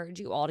to encourage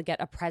you all to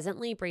get a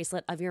Presently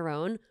bracelet of your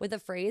own with a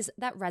phrase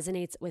that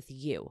resonates with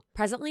you.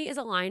 Presently is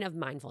a line of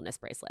mindfulness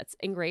bracelets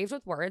engraved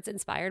with words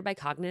inspired by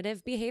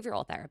cognitive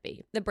behavioral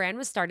therapy. The brand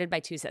was started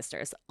by two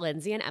sisters,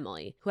 Lindsay and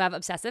Emily, who have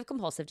obsessive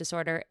compulsive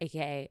disorder,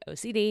 aka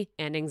OCD,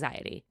 and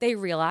anxiety. They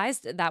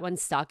realized that when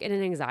stuck in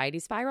an anxiety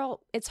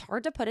spiral, it's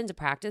hard to put into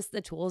practice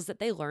the tools that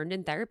they learned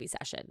in therapy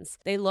sessions.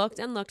 They looked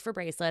and looked for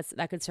bracelets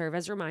that could serve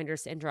as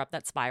reminders to interrupt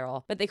that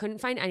spiral, but they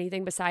couldn't find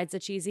anything besides the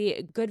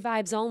cheesy good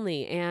vibes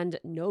only and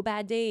no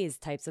bad days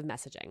types of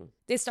messaging.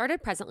 They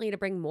started Presently to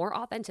bring more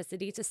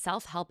authenticity to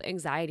self-help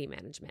anxiety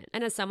management.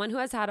 And as someone who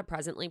has had a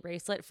Presently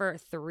bracelet for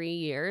 3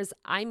 years,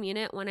 I mean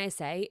it when I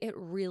say it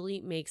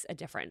really makes a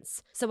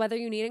difference. So whether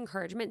you need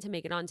encouragement to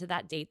make it onto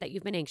that date that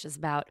you've been anxious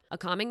about, a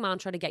calming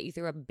mantra to get you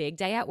through a big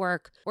day at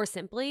work, or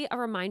simply a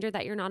reminder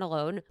that you're not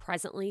alone,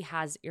 Presently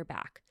has your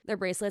back. Their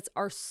bracelets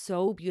are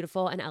so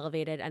beautiful and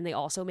elevated, and they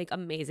also make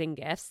amazing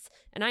gifts.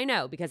 And I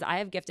know because I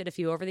have gifted a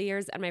few over the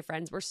years, and my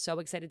friends were so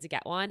excited to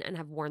get one and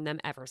have worn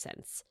them ever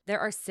since. There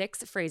are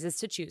 6 phrases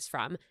to choose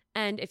from,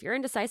 and if you're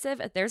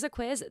indecisive, there's a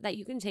quiz that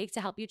you can take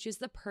to help you choose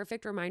the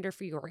perfect reminder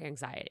for your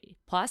anxiety.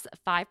 Plus,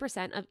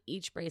 5% of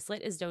each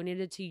bracelet is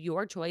donated to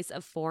your choice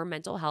of 4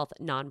 mental health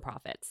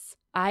nonprofits.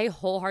 I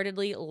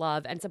wholeheartedly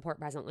love and support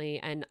Presently,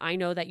 and I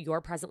know that your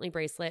Presently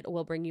bracelet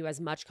will bring you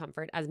as much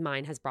comfort as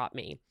mine has brought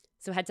me.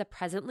 So head to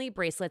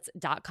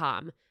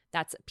presentlybracelets.com.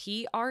 That's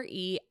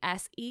PRESENTLY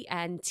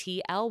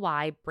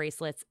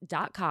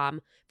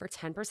bracelets.com for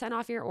 10%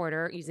 off your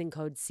order using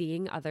code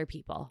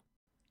SEEINGOTHERPeople.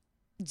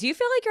 Do you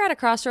feel like you're at a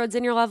crossroads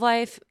in your love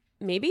life?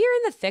 Maybe you're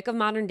in the thick of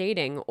modern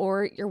dating,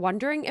 or you're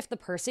wondering if the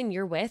person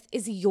you're with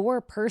is your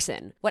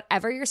person.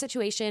 Whatever your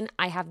situation,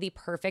 I have the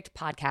perfect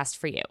podcast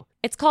for you.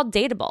 It's called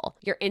Dateable,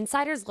 your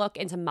insider's look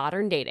into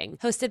modern dating,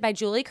 hosted by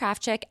Julie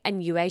Krafchick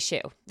and Yue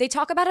Shu. They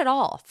talk about it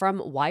all, from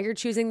why you're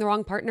choosing the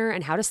wrong partner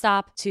and how to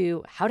stop,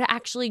 to how to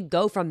actually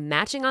go from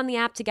matching on the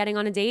app to getting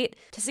on a date,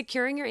 to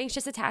securing your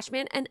anxious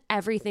attachment and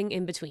everything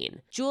in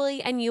between.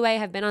 Julie and Yue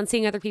have been on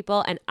Seeing Other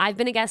People, and I've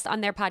been a guest on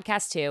their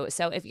podcast too.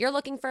 So if you're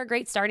looking for a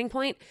great starting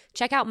point,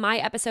 check out my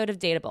episode of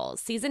Dateable.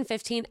 Season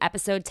 15,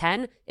 episode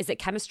 10, Is It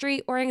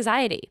Chemistry or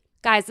Anxiety?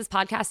 Guys, this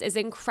podcast is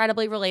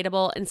incredibly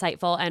relatable,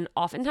 insightful, and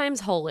oftentimes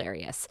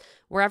hilarious.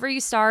 Wherever you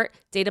start,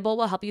 Dateable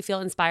will help you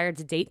feel inspired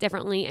to date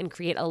differently and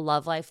create a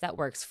love life that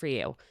works for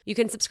you. You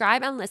can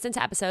subscribe and listen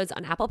to episodes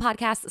on Apple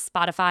Podcasts,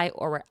 Spotify,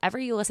 or wherever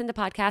you listen to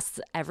podcasts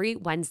every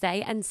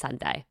Wednesday and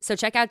Sunday. So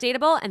check out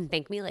Dateable and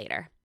thank me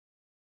later.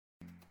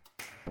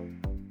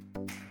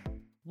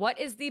 What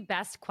is the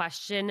best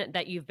question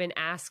that you've been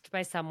asked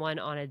by someone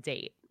on a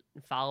date?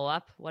 Follow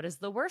up, what is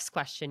the worst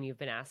question you've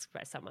been asked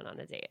by someone on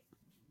a date?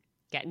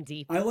 Getting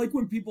deep. I like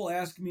when people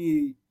ask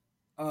me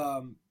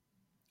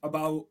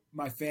about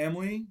my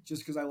family,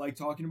 just because I like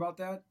talking about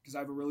that, because I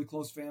have a really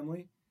close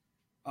family.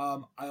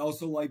 I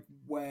also like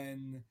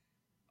when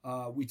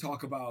we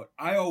talk about,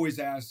 I always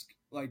ask,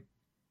 like,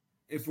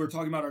 if we're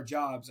talking about our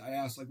jobs, I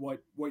ask, like,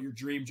 what your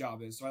dream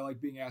job is. So I like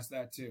being asked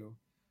that too.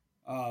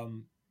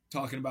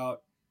 Talking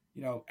about,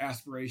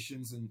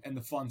 aspirations and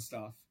the fun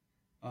stuff.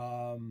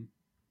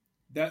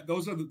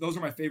 Those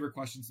are my favorite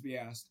questions to be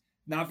asked.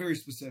 Not very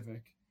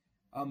specific.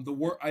 I don't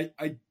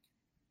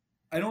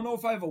know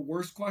if I have a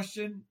worse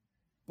question,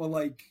 but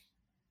like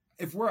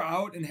if we're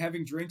out and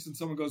having drinks and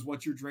someone goes,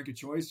 "What's your drink of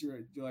choice?" You're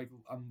like,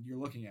 you're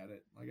looking at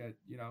it like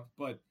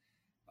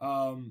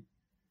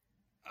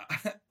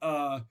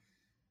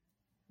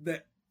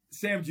that.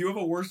 Sam, do you have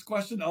a worse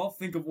question? I'll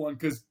think of one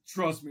because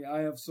trust me,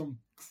 I have some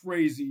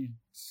crazy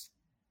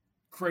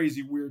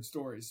weird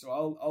stories. So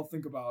I'll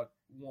think about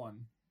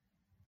one.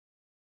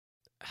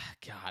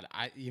 God,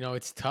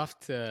 it's tough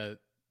to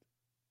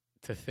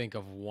think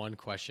of one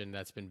question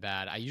that's been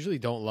bad. I usually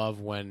don't love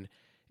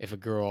if a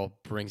girl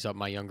brings up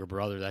my younger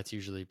brother. That's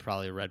usually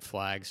probably a red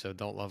flag. So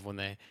don't love when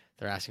they're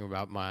asking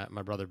about my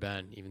brother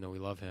Ben, even though we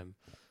love him.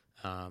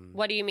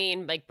 What do you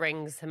mean, like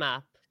brings him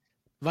up?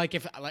 Like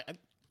if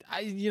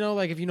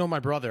if you know my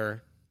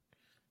brother.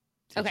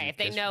 If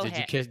they know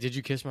him. Did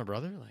you kiss my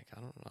brother? Like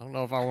I don't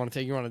know if I want to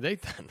take you on a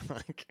date then.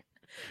 Like.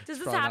 Does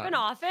this happen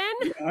often?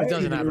 It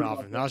doesn't happen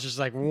often. That was just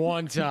like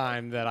one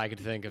time that I could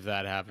think of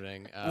that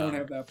happening. I don't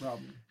have that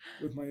problem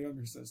with my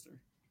younger sister.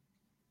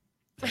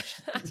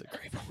 That's a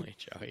great point,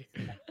 Joey.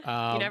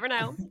 You never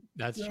know.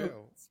 That's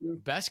true.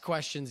 Best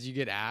questions you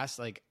get asked.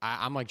 Like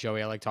I'm like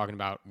Joey. I like talking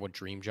about what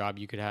dream job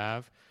you could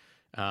have.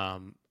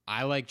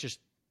 I like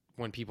just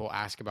when people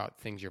ask about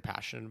things you're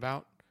passionate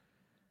about.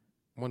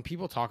 When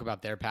people talk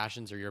about their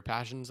passions or your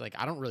passions, like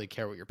I don't really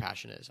care what your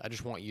passion is. I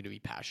just want you to be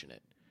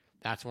passionate.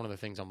 That's one of the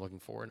things I'm looking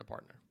for in a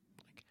partner.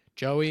 Like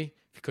Joey,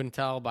 if you couldn't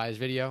tell by his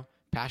video,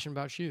 passionate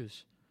about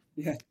shoes.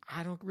 Yeah.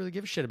 I don't really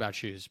give a shit about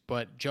shoes,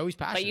 but Joey's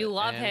passionate. But you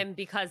love him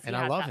because he and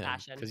has I love that him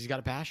passion. because he's got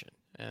a passion.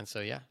 And so,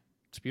 yeah,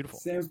 it's beautiful.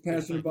 Sam's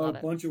passionate about Love a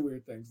it. bunch of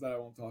weird things that I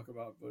won't talk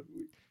about, but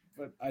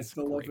I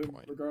still love great him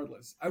point.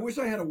 regardless. I wish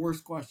I had a worse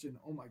question.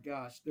 Oh my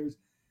gosh,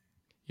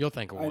 You'll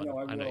think of I one. know,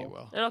 I I know you will.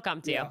 will. It'll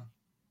come to yeah. you.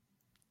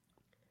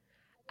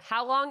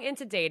 How long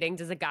into dating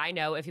does a guy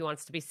know if he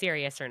wants to be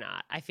serious or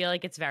not? I feel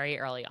like it's very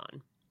early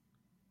on.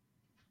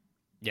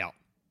 Yeah.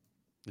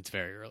 It's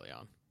very early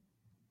on.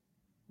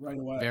 Right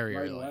away. Very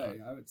right early away,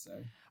 on. I would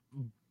say.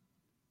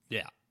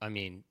 Yeah. I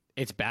mean,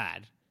 it's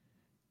bad.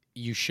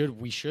 We should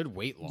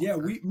wait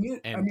longer.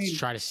 Yeah, me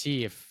try to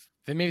see if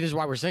then maybe this is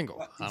why we're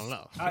single. I don't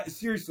know.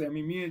 Seriously, I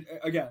mean,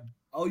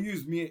 I'll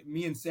use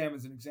me and Sam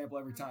as an example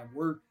every time.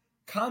 We're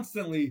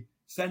constantly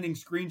sending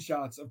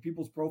screenshots of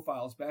people's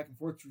profiles back and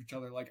forth to each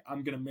other, like,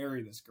 I'm gonna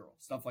marry this girl,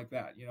 stuff like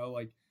that,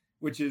 like,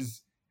 which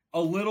is a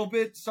little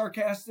bit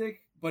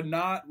sarcastic, but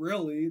not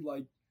really.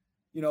 Like,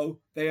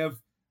 they have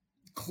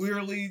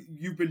clearly,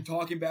 you've been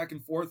talking back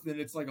and forth and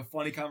it's like a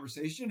funny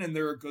conversation and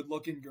they're a good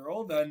looking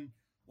girl, then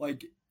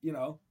like,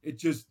 it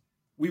just,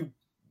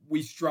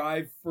 we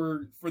strive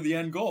for the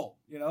end goal,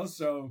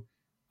 so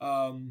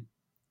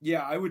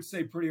yeah, I would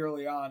say pretty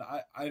early on.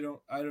 I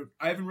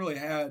haven't really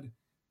had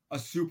a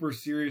super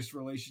serious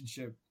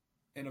relationship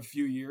in a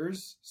few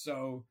years,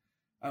 so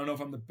I don't know if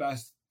I'm the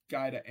best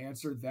guy to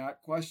answer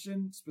that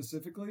question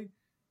specifically,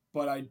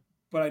 but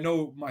I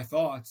know my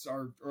thoughts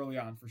are early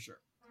on for sure.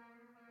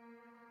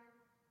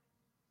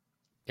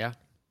 Yeah,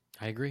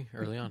 I agree.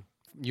 Early on.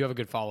 You have a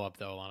good follow-up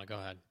though, Alana. Go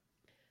ahead.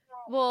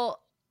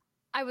 Well,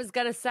 I was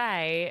going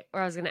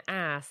to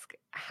ask,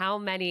 how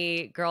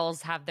many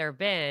girls have there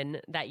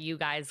been that you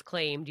guys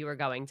claimed you were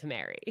going to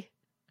marry?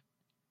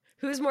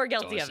 Who's more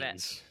guilty of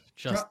it?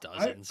 Just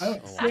dozens.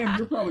 Sam,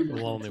 you're probably more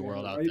lonely guilty,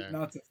 world out right? there.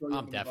 Not to throw you I'm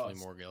under the definitely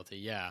bus. more guilty.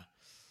 Yeah.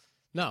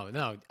 No.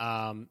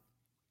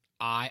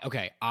 I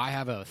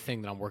have a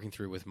thing that I'm working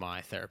through with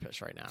my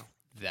therapist right now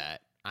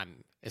that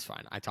it's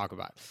fine. I talk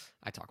about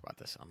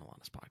this on the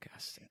Alana's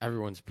podcast.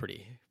 Everyone's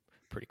pretty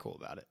cool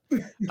about it.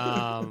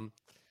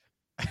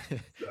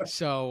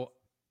 So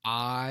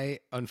I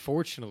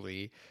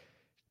unfortunately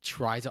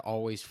try to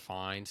always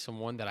find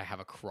someone that I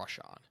have a crush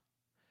on.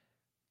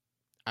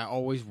 I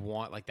always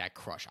want like that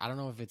crush. I don't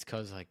know if it's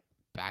because like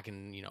back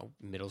in,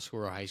 middle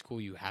school or high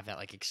school, you have that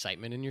like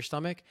excitement in your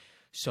stomach.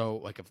 So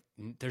like if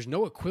there's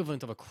no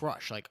equivalent of a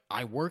crush. Like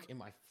I work in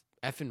my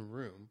effing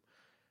room.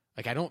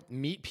 Like I don't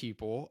meet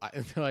people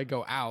until I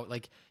go out.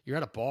 Like you're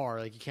at a bar,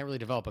 like you can't really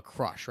develop a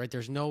crush, right?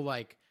 There's no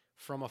like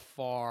from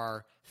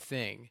afar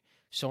thing.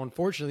 So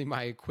unfortunately,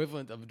 my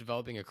equivalent of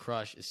developing a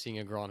crush is seeing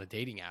a girl on a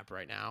dating app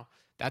right now.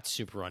 That's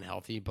super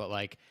unhealthy, but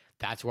like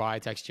that's why I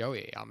text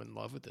Joey, I'm in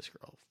love with this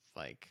girl.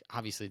 Like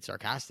obviously it's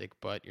sarcastic,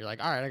 but you're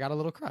like, all right, I got a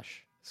little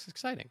crush. It's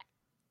exciting.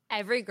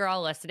 Every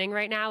girl listening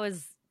right now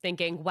is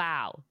thinking,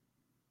 wow,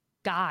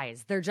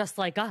 guys, they're just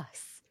like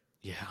us.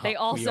 Yeah. They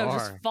also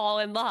just fall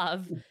in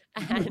love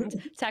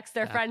and text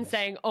their friends Happens.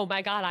 saying, oh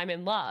my God, I'm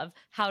in love.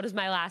 How does his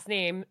last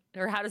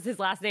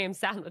name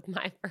sound with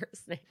my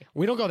first name?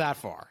 We don't go that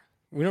far.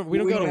 We don't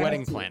go to have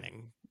wedding to.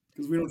 planning.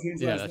 Because we don't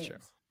change Yeah, last that's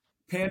names.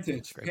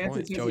 Pantich. Great point.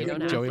 Pantich is Joey- a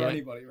good word Joey, for like-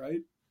 anybody,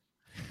 right?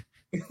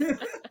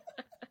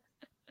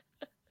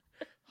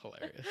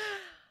 Hilarious.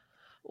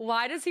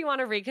 Why does he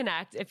want to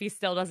reconnect if he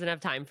still doesn't have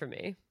time for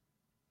me?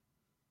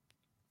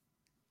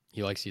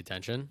 He likes the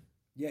attention.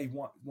 Yeah, he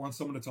wants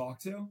someone to talk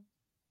to,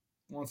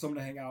 wants someone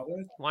to hang out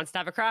with. Wants to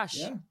have a crush.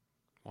 Yeah,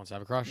 Wants to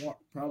have a crush.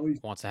 probably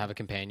Wants to have a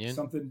companion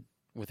something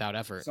without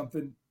effort.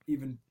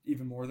 even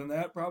more than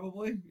that.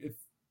 Probably, if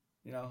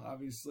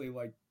obviously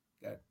like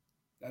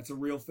that's a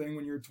real thing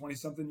when you're a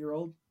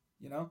 20-something-year-old.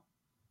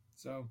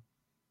 So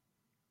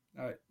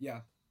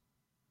yeah,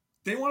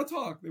 they want to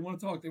talk. They want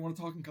to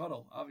talk and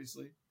cuddle.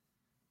 Obviously.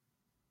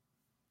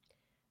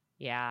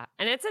 Yeah.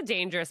 And it's a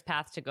dangerous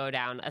path to go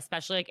down,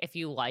 especially like if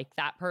you like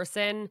that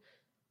person,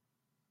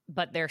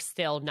 but they're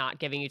still not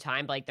giving you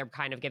time. Like they're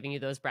kind of giving you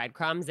those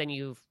breadcrumbs and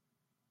you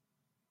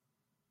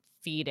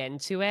feed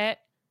into it.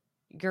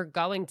 You're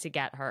going to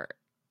get hurt.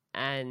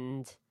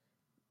 And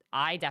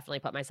I definitely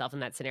put myself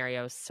in that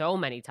scenario so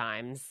many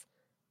times.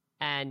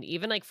 And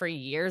even like for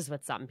years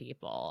with some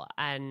people.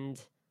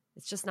 And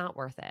it's just not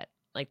worth it.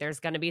 Like there's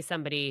going to be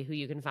somebody who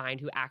you can find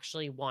who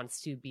actually wants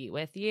to be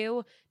with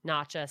you,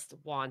 not just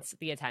wants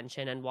the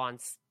attention and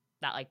wants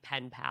that like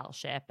pen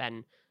palship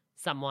and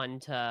someone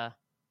to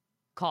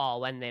call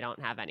when they don't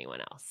have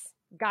anyone else.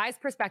 Guys'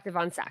 perspective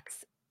on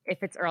sex.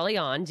 If it's early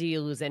on, do you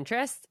lose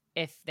interest?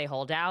 If they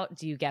hold out,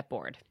 do you get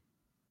bored?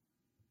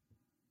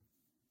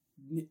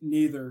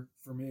 Neither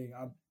for me.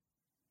 I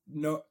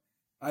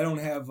don't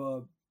have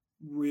a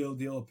real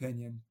deal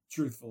opinion,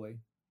 truthfully.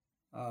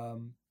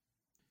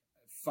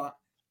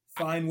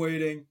 Fine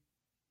waiting,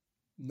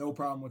 no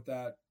problem with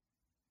that.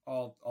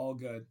 All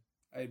good,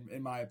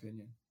 in my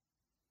opinion.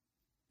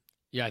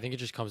 Yeah, I think it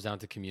just comes down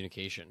to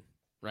communication,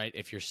 right?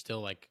 If you're still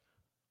like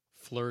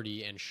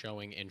flirty and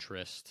showing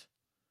interest,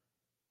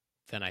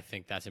 then I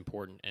think that's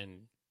important. And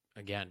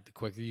again, the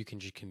quicker you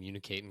can just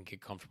communicate and get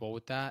comfortable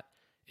with that,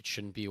 it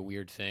shouldn't be a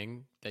weird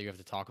thing that you have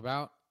to talk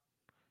about.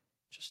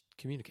 Just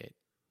communicate.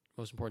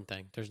 Most important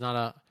thing. There's not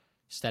a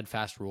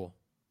steadfast rule.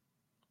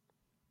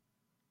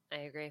 I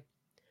agree.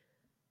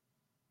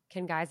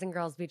 Can guys and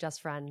girls be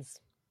just friends?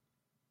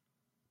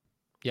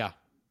 Yeah,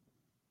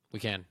 we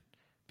can.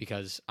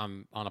 Because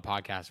I'm on a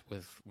podcast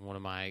with one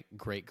of my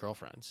great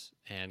girlfriends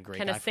and great.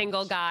 Can a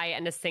single guy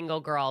and a single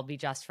girl be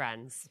just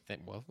friends?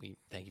 Well,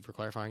 thank you for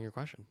clarifying your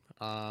question.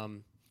 I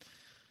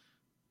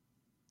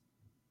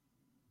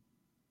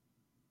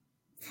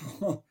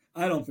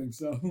don't think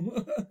so.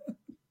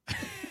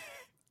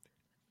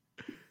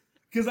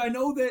 Because I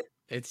know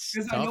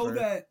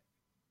that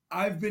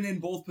I've been in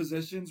both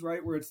positions,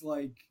 right? Where it's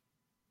like,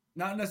 it's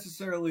not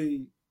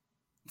necessarily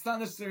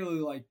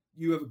like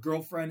you have a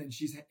girlfriend and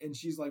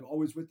she's like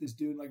always with this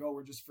dude, like, oh,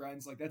 we're just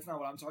friends. Like, that's not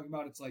what I'm talking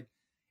about. It's like,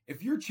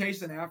 if you're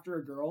chasing after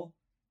a girl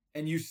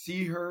and you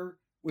see her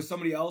with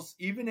somebody else,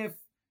 even if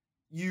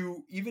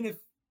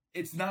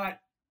it's not,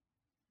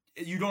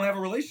 you don't have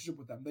a relationship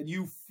with them, then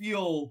you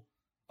feel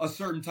a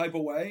certain type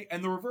of way.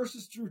 And the reverse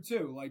is true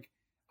too. Like,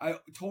 I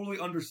totally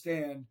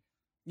understand,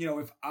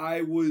 if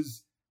I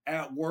was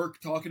at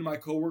work talking to my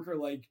coworker,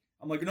 like,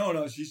 I'm like,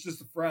 no, she's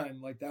just a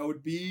friend. Like, it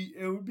would be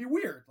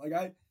weird.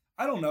 Like,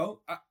 I don't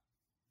know.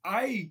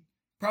 I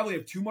probably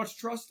have too much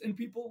trust in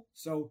people,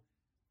 so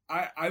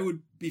I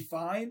would be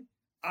fine.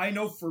 I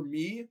know for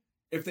me,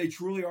 if they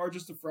truly are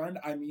just a friend,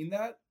 I mean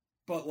that.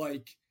 But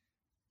like,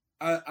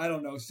 I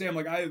don't know, Sam.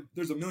 Like,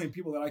 there's a million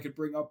people that I could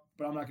bring up,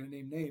 but I'm not going to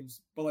name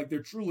names. But like,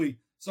 they're truly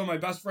some of my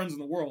best friends in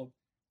the world,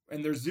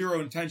 and there's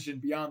zero intention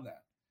beyond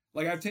that.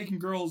 Like, I've taken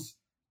girls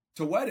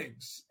to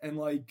weddings, and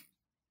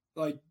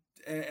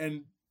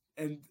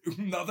and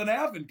nothing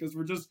happened because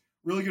we're just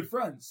really good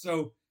friends.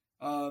 So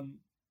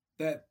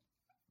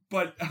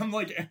but I'm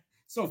like,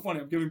 so funny.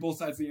 I'm giving both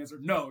sides the answer.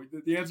 No,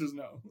 the answer is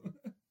no.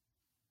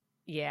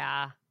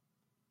 Yeah.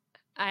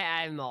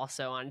 I'm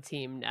also on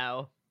team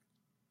no.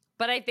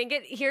 But I think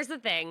here's the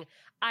thing.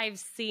 I've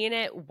seen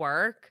it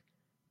work,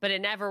 but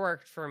it never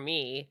worked for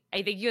me.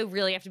 I think you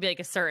really have to be like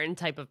a certain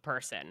type of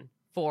person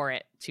for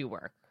it to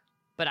work.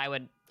 But I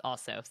would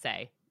also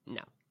say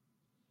no.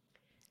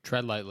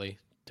 Tread lightly.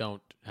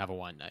 Don't have a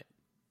wine night.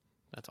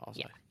 That's all I'll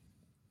say.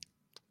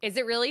 Is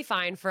it really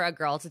fine for a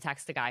girl to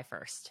text a guy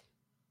first?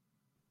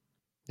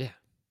 Yeah.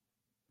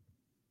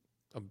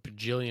 A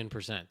bajillion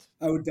 %.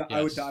 I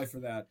would die for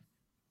that.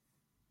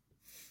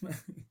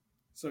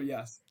 So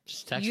yes.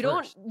 Just text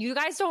first. You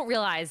guys don't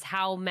realize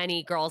how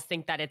many girls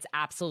think that it's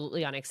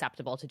absolutely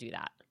unacceptable to do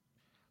that.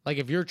 Like,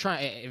 if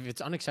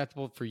it's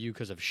unacceptable for you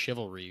because of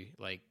chivalry,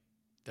 like,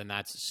 then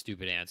that's a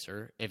stupid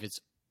answer.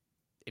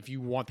 If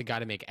you want the guy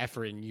to make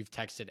effort and you've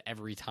texted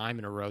every time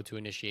in a row to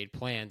initiate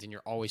plans and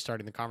you're always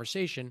starting the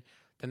conversation,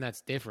 then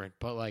that's different.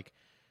 But like,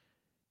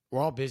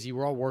 we're all busy,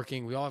 we're all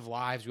working, we all have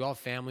lives, we all have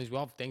families, we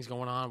all have things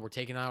going on. We're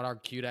taking out our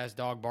cute ass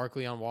dog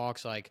Barkley on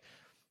walks. Like,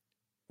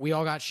 we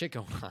all got shit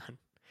going on.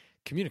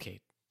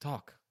 Communicate,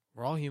 talk.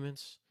 We're all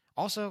humans.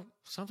 Also,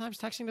 sometimes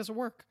texting doesn't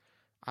work.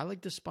 I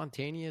like the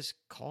spontaneous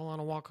call on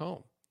a walk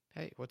home.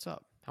 Hey, what's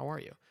up? How are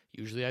you?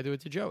 Usually I do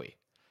it to Joey.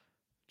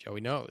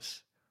 Joey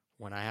knows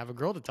when I have a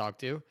girl to talk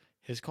to,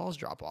 his calls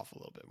drop off a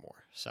little bit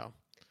more. So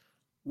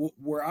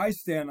where I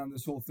stand on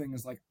this whole thing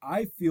is like,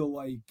 I feel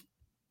like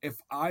if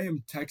I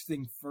am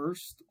texting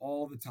first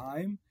all the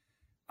time,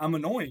 I'm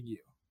annoying you,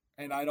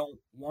 and I don't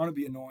want to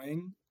be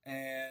annoying.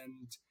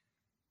 And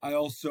I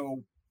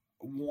also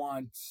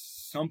want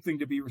something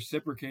to be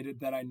reciprocated,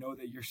 that I know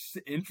that you're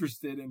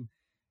interested in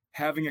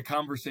having a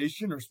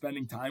conversation or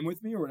spending time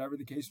with me or whatever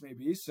the case may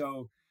be.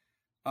 So,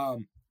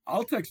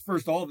 I'll text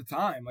first all the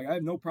time. Like, I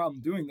have no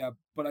problem doing that,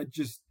 but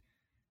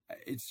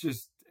it's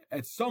just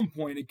at some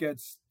point it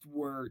gets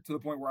to the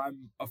point where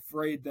I'm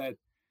afraid that,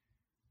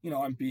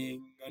 I'm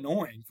being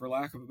annoying, for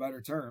lack of a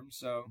better term.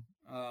 So,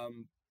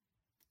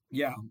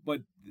 yeah,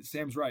 but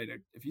Sam's right.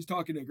 If he's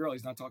talking to a girl,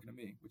 he's not talking to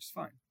me, which is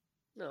fine.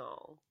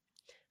 No.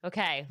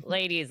 Okay,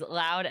 ladies,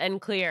 loud and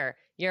clear.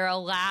 You're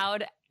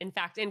allowed, in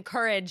fact,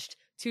 encouraged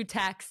to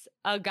text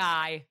a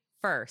guy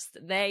first.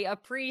 They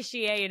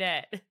appreciate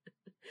it.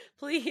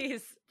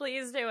 Please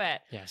do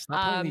it. Yeah,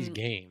 stop playing these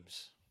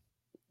games.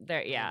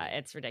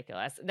 It's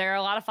ridiculous. There are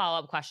a lot of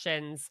follow-up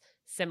questions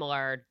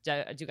similar.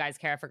 Do guys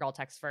care if a girl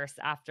texts first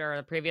after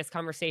the previous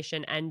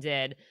conversation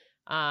ended?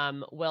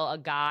 Will a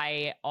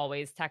guy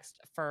always text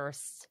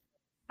first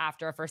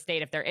after a first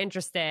date if they're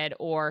interested,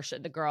 or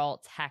should the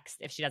girl text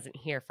if she doesn't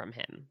hear from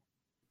him?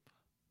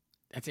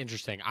 That's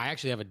interesting. I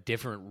actually have a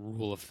different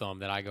rule of thumb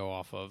that I go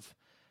off of.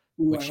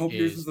 Ooh, I hope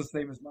yours is the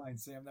same as mine,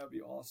 Sam. That would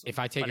be awesome. If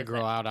I take a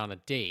girl out on a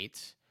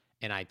date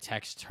and I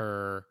text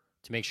her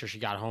to make sure she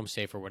got home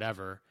safe or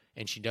whatever,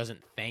 and she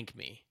doesn't thank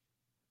me,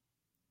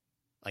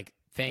 like,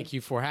 thank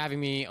you for having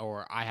me,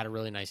 or I had a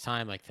really nice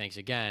time, like, thanks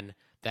again,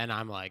 then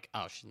I'm like,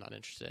 oh, she's not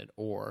interested,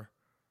 or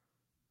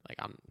like,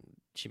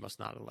 she must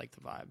not have liked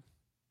the vibe.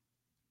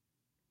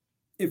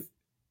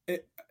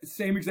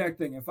 Same exact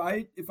thing. If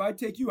I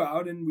take you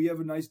out and we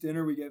have a nice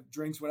dinner, we get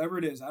drinks, whatever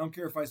it is, I don't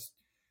care if I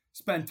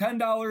spend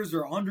 $10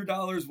 or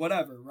 $100,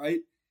 whatever,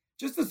 right?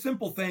 Just a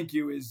simple thank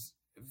you is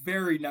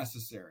very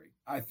necessary.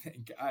 I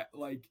think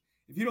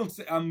if you don't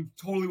say, I'm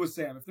totally with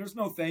Sam. If there's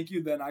no thank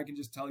you, then I can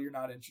just tell you're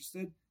not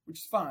interested, which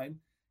is fine.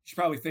 You should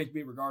probably thank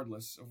me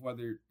regardless of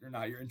whether or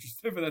not you're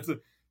interested, but that's a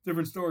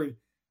different story.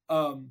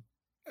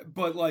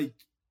 But like,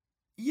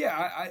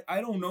 yeah,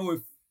 I don't know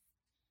if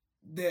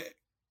the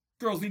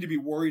girls need to be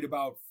worried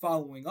about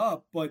following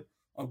up, but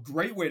a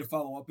great way to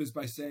follow up is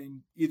by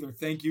saying either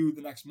thank you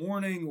the next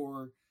morning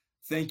or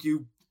thank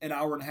you an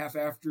hour and a half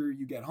after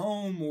you get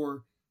home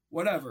or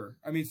whatever.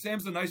 I mean,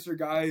 Sam's a nicer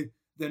guy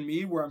than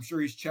me, where I'm sure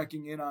he's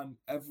checking in on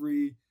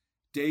every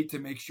date to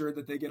make sure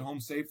that they get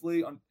home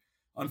safely.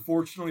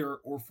 Unfortunately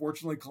or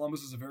fortunately,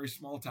 Columbus is a very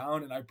small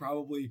town, and I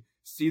probably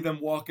see them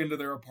walk into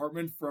their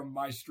apartment from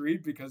my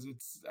street because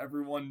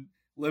everyone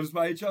lives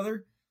by each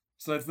other.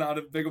 So that's not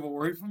a big of a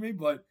worry for me.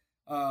 But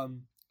a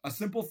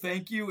simple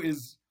thank you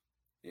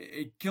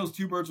it kills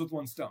two birds with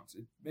one stone.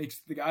 It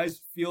makes the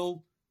guys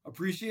feel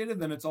appreciated.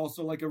 Then it's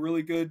also like a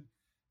really good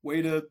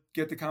way to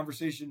get the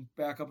conversation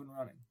back up and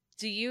running.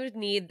 Do you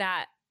need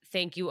that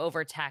thank you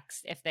over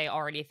text if they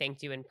already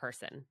thanked you in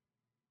person?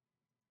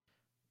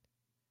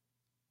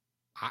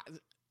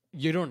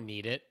 You don't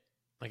need it.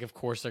 Like, of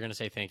course, they're going to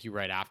say thank you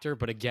right after.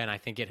 But again, I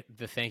think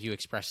the thank you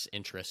expresses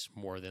interest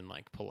more than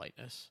like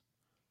politeness.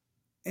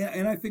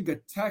 And I think a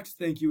text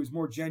thank you is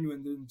more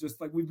genuine than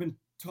just like we've been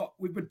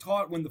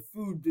taught when the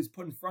food is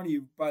put in front of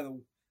you by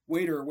the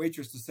waiter or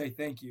waitress to say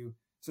thank you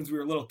since we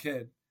were a little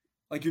kid.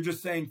 Like, you're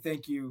just saying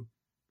thank you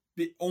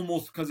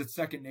almost because it's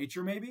second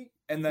nature maybe.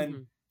 And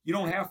then you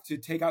don't have to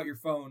take out your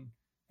phone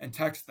and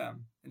text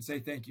them and say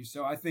thank you.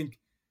 So I think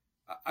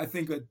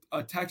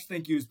a text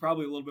thank you is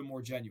probably a little bit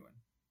more genuine.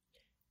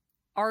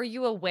 Are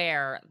you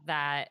aware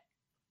that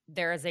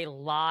there is a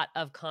lot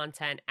of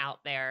content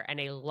out there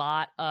and a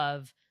lot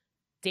of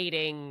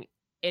dating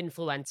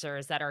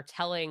influencers that are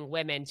telling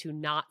women to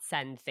not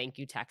send thank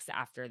you texts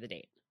after the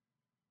date?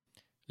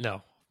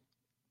 No,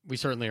 we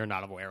certainly are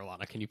not aware,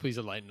 Alana. Can you please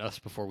enlighten us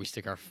before we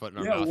stick our foot in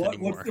our mouth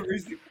anymore?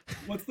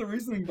 What's the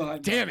reasoning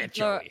behind Damn it,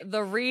 Joey.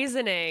 The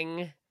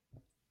reasoning,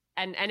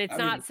 and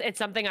it's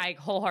something I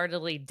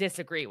wholeheartedly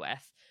disagree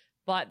with,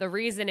 but the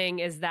reasoning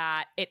is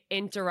that it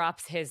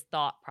interrupts his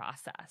thought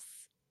process.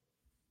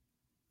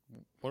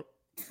 What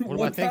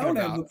am I thinking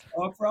about?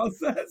 Thought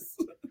process?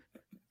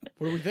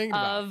 What are we thinking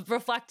about? Of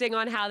reflecting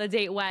on how the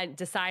date went,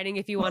 deciding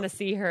if you want to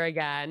see her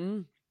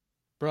again.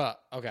 Bruh,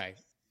 okay.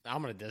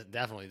 I'm going to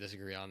definitely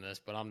disagree on this,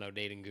 but I'm no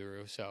dating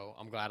guru, so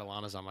I'm glad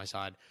Alana's on my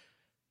side.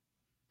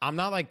 I'm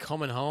not like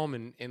coming home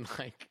and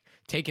like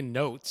taking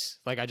notes.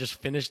 Like, I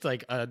just finished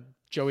like a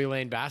Joey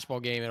Lane basketball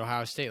game at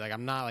Ohio State. Like,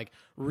 I'm not like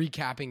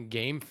recapping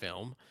game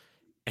film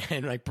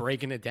and like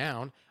breaking it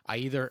down. I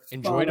either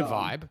enjoyed a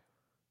vibe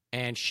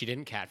and she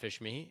didn't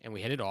catfish me and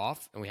we hit it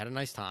off and we had a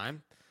nice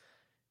time,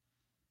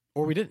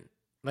 or we didn't.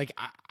 Like,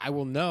 I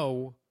will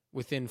know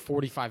within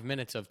 45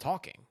 minutes of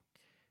talking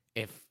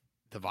if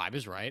the vibe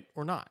is right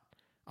or not.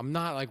 I'm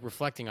not like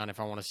reflecting on if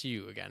I want to see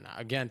you again.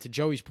 Again, to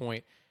Joey's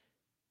point,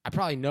 I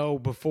probably know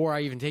before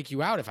I even take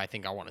you out if I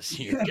think I want to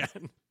see you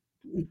again.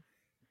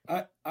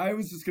 I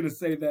was just going to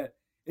say that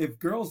if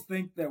girls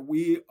think that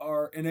we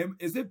are, and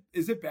is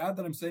it bad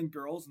that I'm saying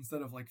girls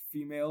instead of like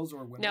females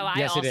or women? No,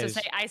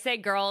 I say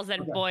girls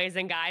and boys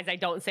and guys. I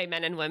don't say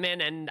men and women,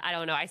 and I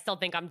don't know. I still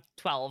think I'm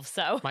 12.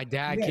 So my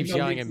dad keeps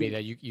yelling at me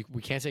that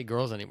we can't say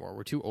girls anymore.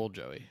 We're too old,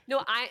 Joey.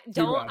 No, I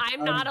don't.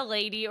 I'm not a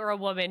lady or a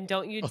woman.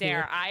 Don't you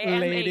dare. I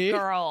am a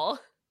girl.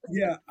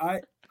 Yeah,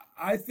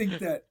 I think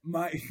that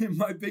my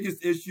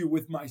biggest issue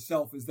with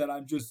myself is that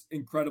I'm just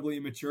incredibly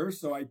immature.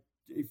 So I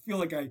feel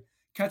like I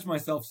catch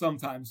myself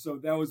sometimes. So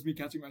that was me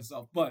catching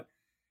myself. But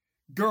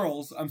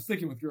girls, I'm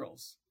sticking with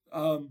girls.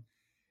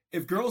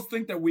 If girls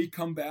think that we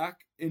come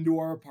back into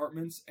our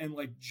apartments and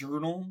like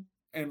journal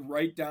and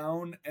write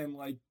down and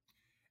like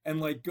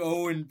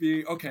go and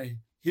be, okay,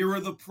 here are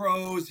the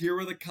pros, here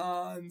are the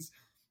cons,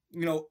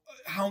 you know,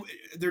 how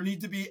there need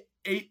to be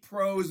 8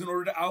 pros in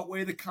order to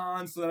outweigh the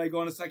cons so that I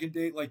go on a second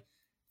date. Like,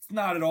 it's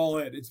not at all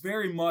it. It's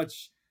very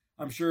much,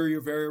 I'm sure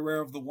you're very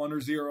aware of the 1 or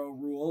 0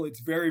 rule.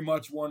 It's very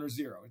much 1 or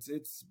 0.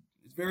 It's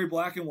very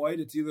black and white.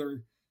 It's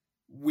either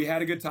we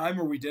had a good time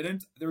or we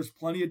didn't. There's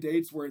plenty of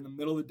dates where in the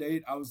middle of the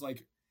date, I was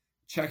like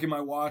checking my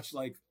watch,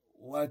 like,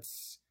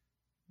 let's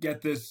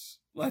get this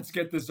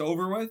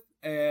over with.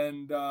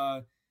 And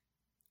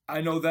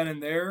I know then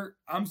and there,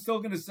 I'm still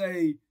going to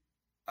say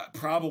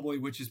probably,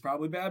 which is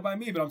probably bad by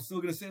me, but I'm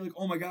still going to say like,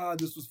 oh my God,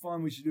 this was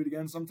fun. We should do it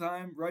again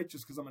sometime, right?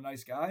 Just because I'm a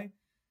nice guy.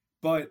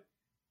 But,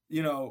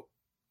 you know,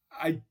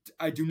 I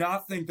do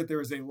not think that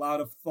there is a lot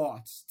of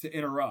thoughts to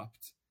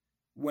interrupt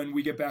when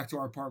we get back to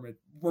our apartment.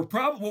 What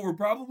we're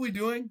probably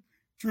doing,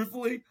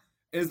 truthfully,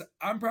 is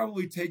I'm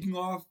probably taking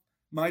off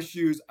my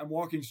shoes. I'm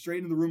walking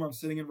straight into the room I'm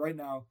sitting in right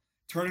now,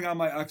 turning on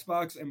my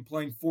Xbox and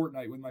playing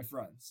Fortnite with my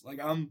friends.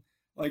 I'm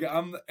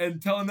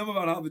and telling them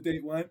about how the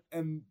date went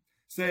and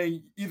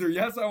saying either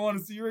yes, I want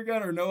to see her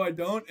again, or no, I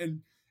don't,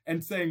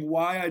 and saying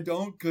why I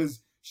don't,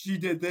 because she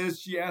did this,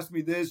 she asked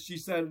me this, she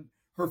said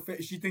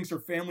she thinks her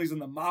family's in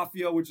the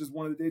mafia, which is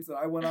one of the dates that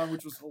I went on,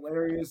 which was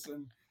hilarious.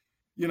 And,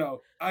 you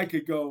know, I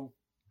could go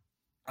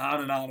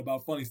on and on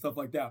about funny stuff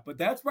like that. But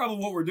that's probably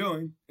what we're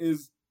doing,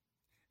 is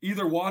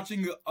either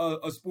watching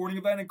a sporting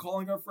event and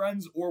calling our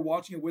friends, or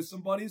watching it with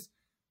some buddies,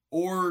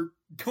 or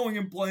going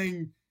and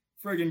playing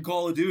friggin'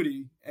 Call of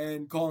Duty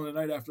and calling it a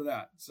night after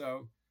that.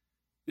 So,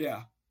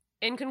 yeah.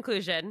 In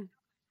conclusion,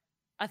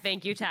 a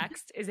thank you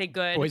text is a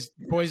good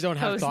boys don't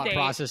have thought post-date.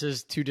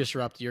 processes to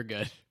disrupt. You're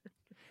good.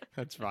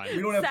 That's fine.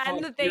 We don't have Send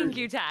thoughts, the thank period.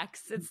 you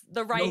text. It's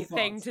the right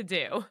thing thoughts. to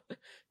do.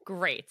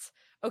 Great.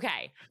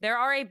 Okay. There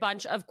are a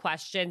bunch of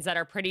questions that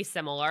are pretty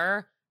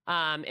similar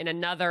in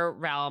another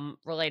realm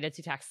related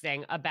to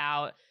texting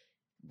about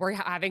we're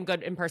having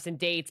good in-person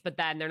dates, but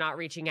then they're not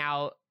reaching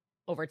out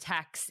over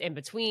text in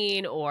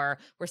between, or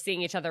we're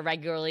seeing each other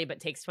regularly, but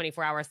takes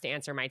 24 hours to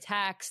answer my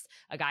text.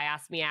 A guy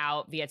asked me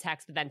out via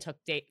text, but then took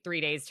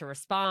 3 days to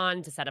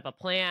respond, to set up a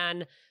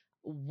plan.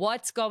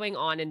 What's going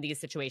on in these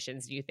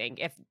situations, do you think?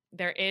 If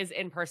there is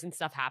in-person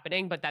stuff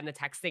happening, but then the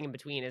texting in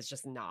between is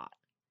just not.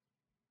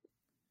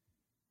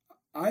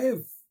 I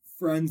have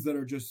friends that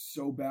are just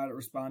so bad at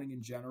responding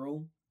in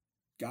general,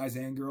 guys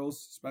and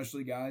girls,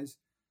 especially guys.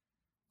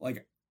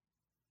 Like,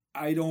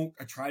 I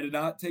try to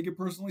not take it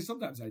personally.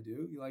 Sometimes I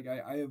do. Like,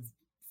 I have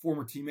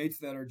former teammates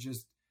that are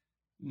just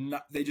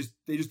not, they just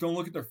don't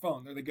look at their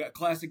phone. They're the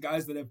classic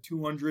guys that have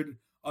 200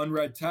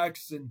 unread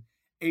texts and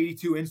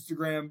 82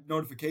 Instagram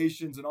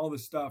notifications and all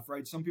this stuff,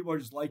 right? Some people are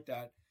just like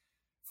that.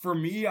 For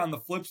me, on the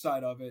flip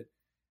side of it,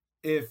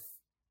 if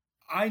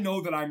I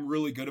know that I'm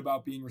really good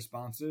about being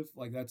responsive,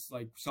 like that's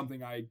like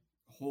something I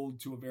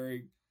hold to a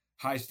very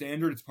high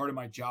standard. It's part of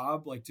my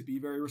job, like to be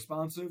very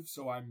responsive.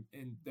 So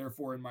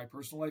therefore in my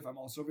personal life, I'm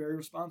also very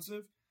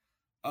responsive.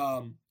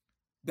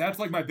 That's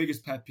like my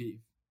biggest pet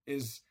peeve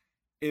is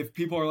if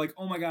people are like,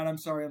 oh my God, I'm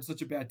sorry, I'm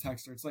such a bad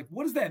texter. It's like,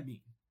 what does that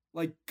mean?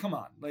 Like, come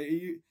on. Like,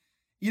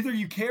 either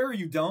you care or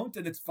you don't,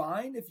 and it's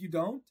fine if you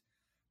don't.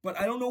 But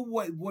I don't know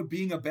what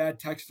being a bad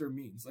texter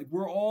means. Like, we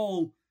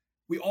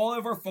all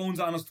have our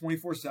phones on us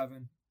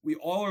 24/7. We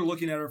all are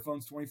looking at our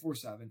phones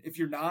 24/7. If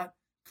you're not,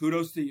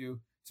 kudos to you.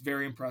 It's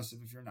very impressive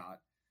if you're not.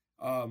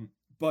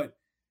 But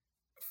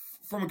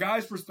from a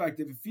guy's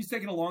perspective, if he's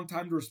taking a long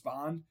time to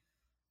respond,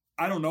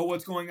 I don't know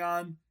what's going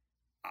on.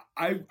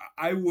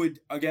 I would,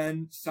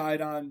 again,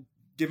 side on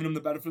giving him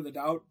the benefit of the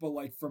doubt. But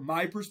like from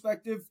my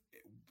perspective,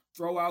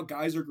 throw out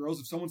guys or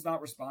girls. If someone's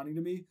not responding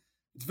to me,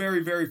 it's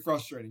very, very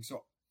frustrating.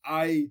 So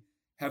I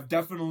have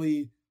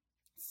definitely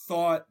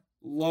thought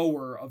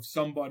lower of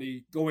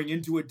somebody going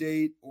into a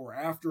date or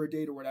after a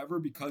date or whatever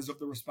because of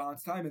the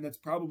response time. And that's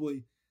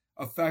probably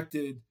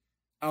affected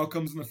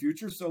outcomes in the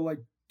future. So like,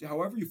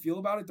 however you feel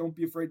about it, don't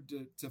be afraid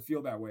to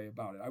feel that way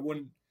about it.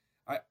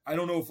 I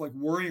don't know if like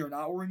worrying or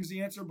not worrying is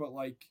the answer, but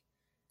like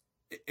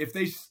if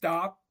they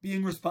stop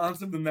being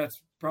responsive, then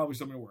that's probably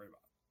something to worry about.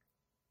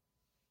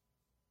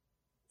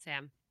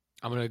 Sam?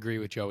 I'm going to agree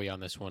with Joey on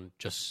this one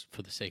just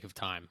for the sake of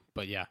time.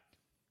 But yeah,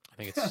 I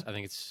think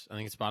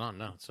it's spot on.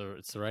 No, so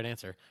it's the right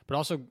answer. But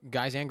also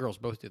guys and girls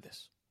both do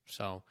this.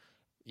 So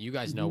you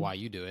guys know why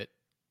you do it.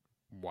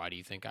 Why do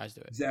you think guys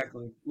do it?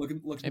 Exactly. Look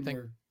in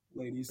there,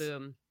 ladies.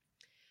 Boom.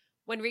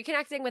 When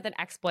reconnecting with an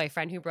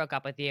ex-boyfriend who broke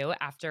up with you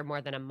after more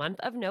than a month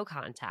of no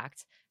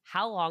contact,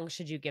 how long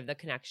should you give the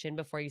connection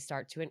before you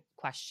start to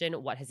question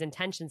what his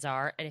intentions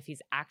are and if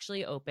he's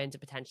actually open to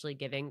potentially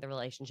giving the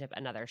relationship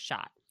another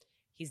shot?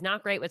 He's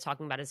not great with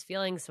talking about his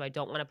feelings, so I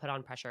don't want to put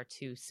on pressure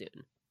too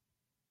soon.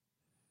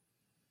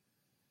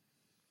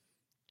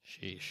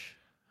 Sheesh.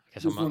 I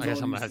guess I'm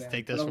gonna have to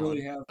take this one.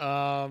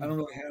 I don't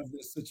really have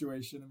this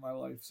situation in my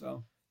life,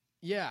 so.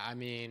 Yeah, I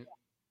mean,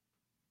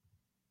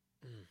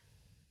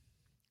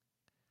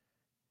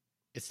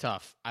 it's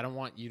tough. I don't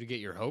want you to get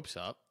your hopes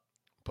up,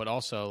 but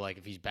also like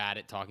if he's bad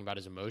at talking about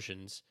his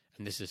emotions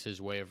and this is his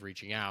way of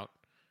reaching out,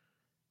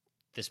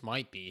 this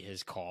might be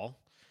his call.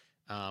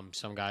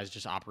 Some guys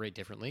just operate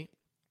differently.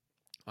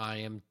 I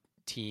am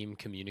team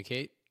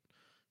communicate.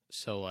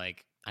 So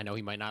like, I know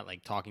he might not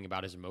like talking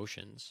about his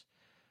emotions,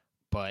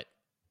 but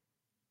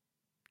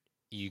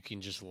you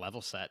can just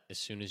level set as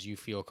soon as you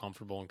feel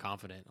comfortable and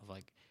confident of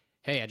like,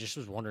 hey, I just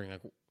was wondering, like,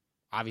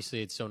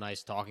 obviously it's so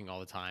nice talking all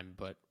the time,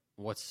 but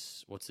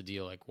what's the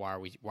deal? Like, why are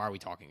we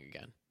talking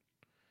again?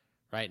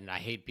 Right. And I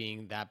hate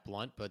being that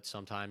blunt, but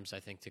sometimes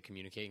I think to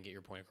communicate and get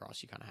your point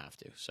across, you kind of have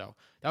to. So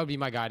that would be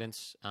my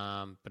guidance.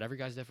 But every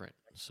guy's different.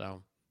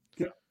 So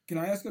Can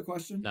I ask a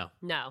question?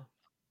 no.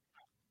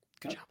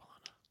 Good job,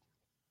 Alana.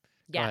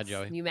 Yes, Go ahead,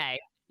 Joey. You may.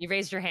 You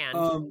raised your hand.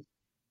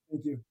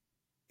 Thank you.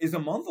 Is a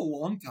month a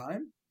long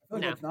time? I feel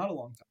like No. that's not a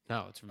long time.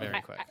 No, it's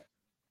very quick.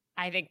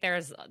 I think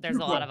there's a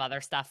lot of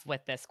other stuff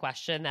with this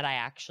question that I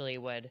actually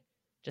would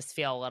just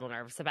feel a little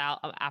nervous about.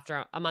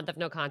 After a month of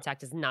no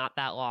contact is not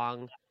that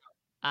long.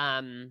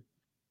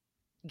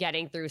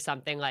 Getting through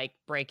something like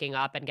breaking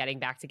up and getting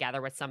back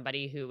together with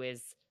somebody who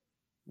is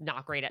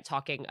not great at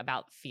talking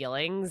about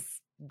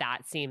feelings,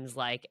 that seems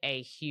like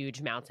a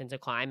huge mountain to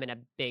climb and a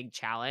big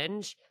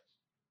challenge.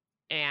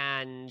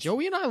 And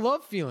Joey and I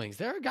love feelings.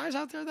 There are guys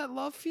out there that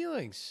love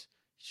feelings.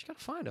 You just got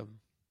to find them.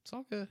 It's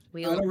all good.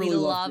 we I don't really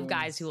love love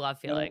guys who love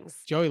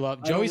feelings. Joey's like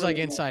I don't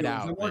inside really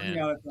love out, feelings.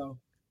 man.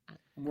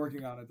 I'm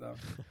working on it though.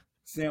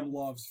 Sam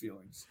loves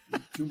feelings.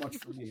 Too much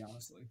for me,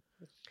 honestly.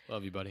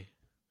 Love you, buddy.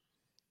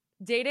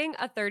 Dating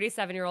a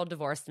 37-year-old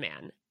divorced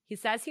man. He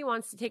says he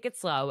wants to take it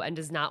slow and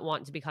does not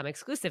want to become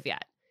exclusive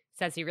yet.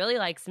 Says he really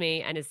likes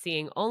me and is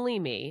seeing only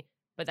me,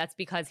 but that's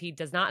because he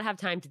does not have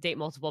time to date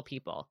multiple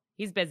people.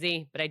 He's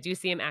busy, but I do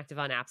see him active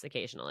on apps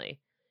occasionally.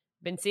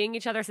 Been seeing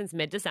each other since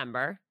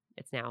mid-December.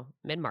 It's now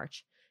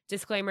mid-March.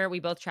 Disclaimer, we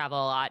both travel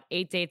a lot.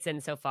 8 dates in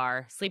so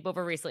far.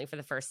 Sleepover recently for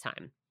the first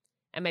time.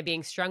 Am I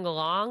being strung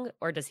along,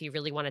 or does he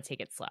really want to take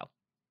it slow?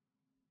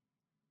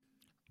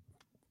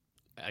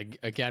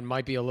 Again,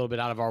 might be a little bit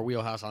out of our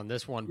wheelhouse on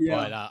this one,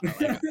 Yeah.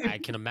 but I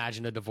can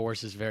imagine a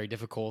divorce is very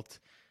difficult.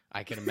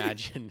 I can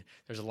imagine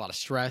there's a lot of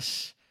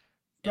stress.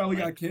 Probably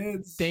Like, got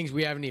kids. things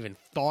we haven't even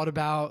thought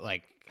about,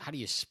 like how do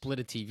you split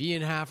a TV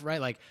in half,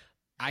 right? Like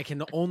I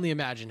can only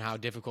imagine how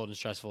difficult and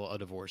stressful a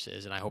divorce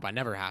is, and I hope I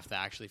never have to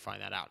actually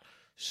find that out.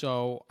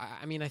 So,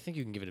 I mean, I think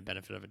you can give it a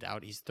benefit of a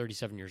doubt. He's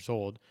 37 years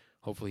old.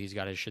 Hopefully he's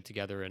got his shit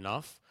together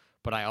enough,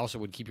 but I also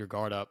would keep your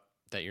guard up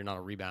that you're not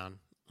a rebound.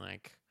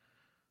 Like,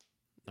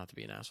 not to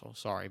be an asshole,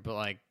 sorry, but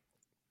like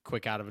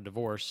quick out of a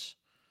divorce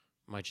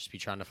might just be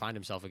trying to find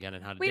himself again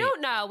and how to We date.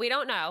 don't know. We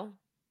don't know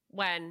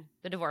when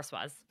the divorce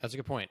was. That's a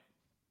good point.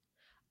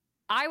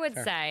 I would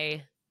Fair.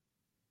 say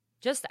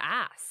just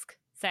ask.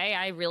 Say,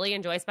 I really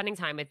enjoy spending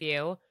time with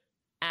you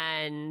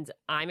and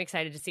I'm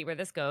excited to see where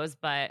this goes.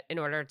 But in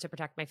order to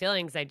protect my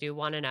feelings, I do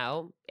want to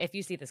know if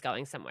you see this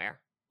going somewhere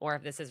or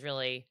if this is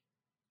really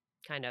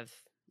kind of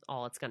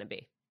all it's going to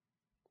be.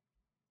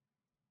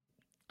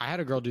 I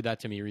had a girl do that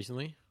to me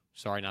recently.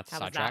 Sorry, not to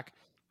How was that? sidetrack.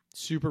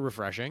 Super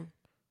refreshing.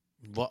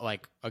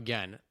 Like,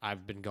 again,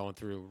 I've been going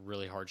through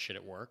really hard shit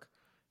at work.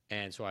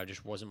 And so I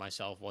just wasn't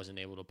myself, wasn't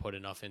able to put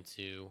enough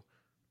into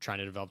trying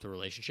to develop the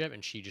relationship.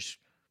 And she just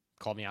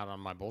called me out on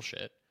my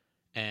bullshit.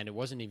 And it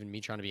wasn't even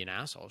me trying to be an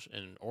asshole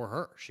or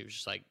her. She was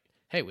just like,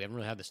 hey, we haven't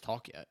really had this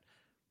talk yet.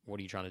 What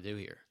are you trying to do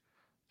here?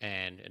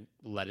 And it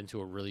led into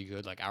a really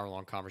good, like,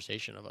 hour-long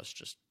conversation of us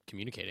just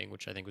communicating,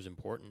 which I think was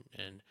important.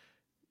 And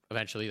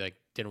eventually, like,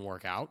 didn't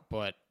work out.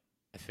 But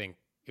I think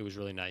it was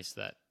really nice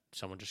that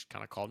someone just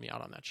kind of called me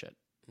out on that shit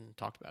and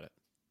talked about it.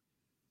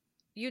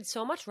 You'd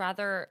so much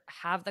rather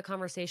have the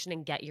conversation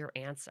and get your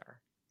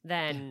answer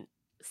than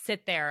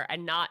sit there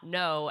and not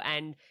know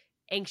and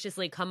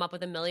anxiously come up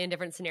with a million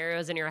different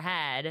scenarios in your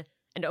head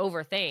and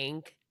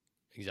overthink.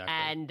 Exactly.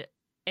 And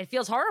it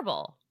feels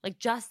horrible. Like,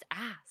 just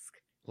ask.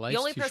 Life's The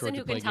only too person short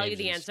who to play can tell you games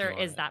the and answer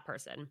ignore is it. that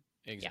person.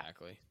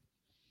 Exactly.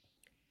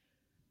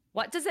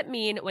 What does it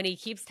mean when he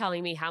keeps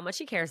telling me how much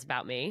he cares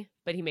about me,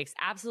 but he makes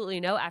absolutely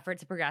no effort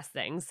to progress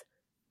things,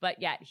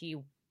 but yet he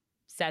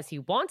says he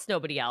wants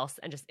nobody else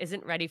and just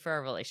isn't ready for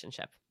a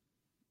relationship?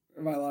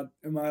 Am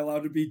I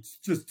allowed to be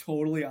just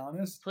totally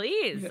honest?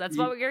 Please, Yeah, that's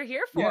what you're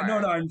here for. Yeah,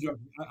 no, I'm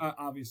joking.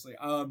 Obviously,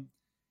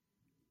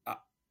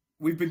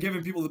 we've been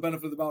giving people the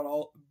benefit of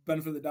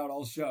the doubt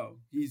all show.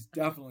 He's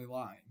definitely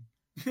lying.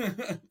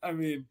 I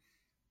mean,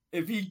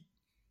 if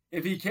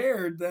he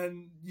cared,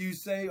 then you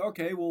say,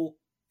 okay, well,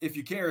 if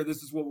you care,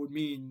 this is what would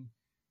mean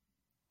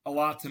a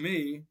lot to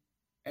me,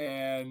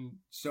 and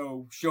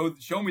so show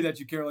me that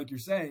you care, like you're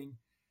saying.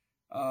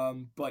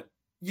 But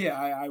yeah,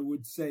 I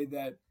would say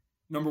that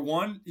number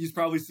one, he's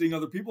probably seeing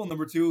other people.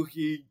 Number two,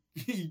 he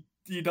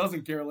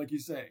doesn't care, like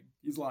he's saying.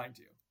 He's lying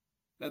to you.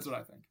 That's what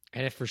I think.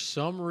 And if for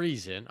some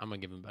reason, I'm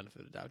going to give him the benefit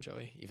of the doubt,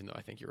 Joey, even though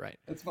I think you're right.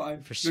 That's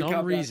fine. For Good some cop,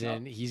 bad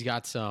reason, cop. he's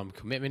got some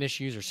commitment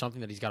issues or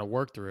something that he's got to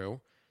work through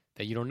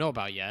that you don't know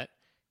about yet.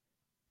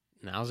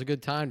 Now's a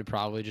good time to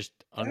probably just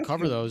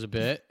uncover him. those a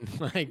bit.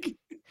 Like,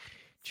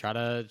 try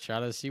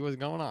to see what's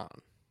going on.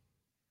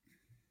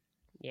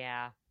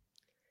 Yeah.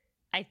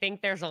 I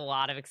think there's a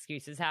lot of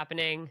excuses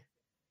happening.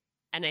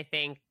 And I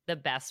think the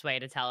best way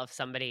to tell if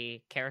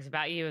somebody cares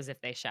about you is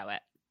if they show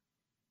it.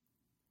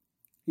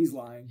 He's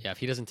lying. Yeah, if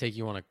he doesn't take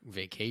you on a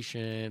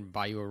vacation,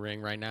 buy you a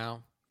ring right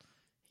now.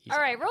 All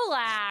right,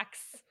 relax.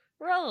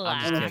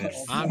 Relax. I'm just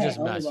kidding. I'm just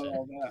I don't know messing. about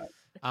all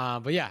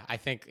that. But yeah, I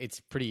think it's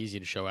pretty easy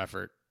to show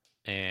effort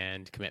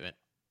and commitment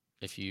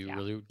if you Yeah.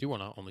 really do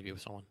want to only be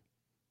with someone.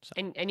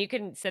 And you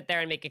can sit there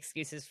and make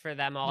excuses for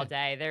them all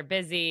day. They're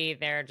busy.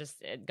 They're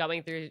just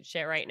going through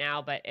shit right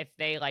now. But if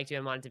they liked you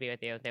and wanted to be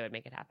with you, they would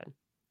make it happen.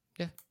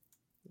 Yeah.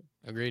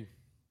 Agreed.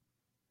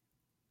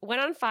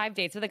 Went on 5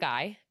 dates with a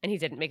guy and he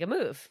didn't make a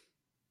move.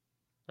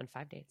 On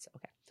 5 dates.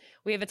 Okay.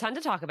 We have a ton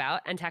to talk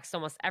about and text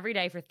almost every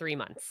day for 3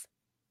 months.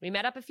 We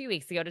met up a few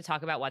weeks ago to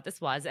talk about what this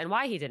was and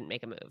why he didn't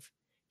make a move.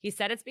 He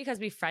said it's because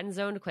we friend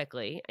zoned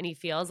quickly and he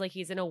feels like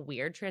he's in a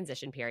weird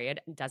transition period,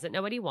 doesn't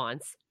know what he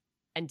wants,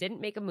 and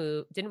didn't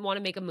want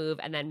to make a move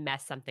and then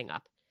mess something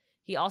up.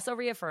 He also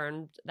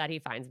reaffirmed that he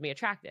finds me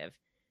attractive.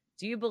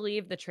 Do you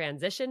believe the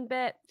transition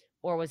bit,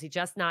 or was he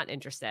just not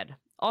interested?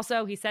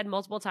 Also, he said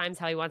multiple times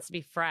how he wants to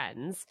be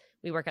friends.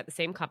 We work at the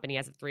same company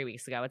as of 3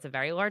 weeks ago. It's a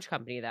very large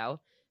company,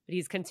 though. But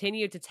he's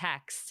continued to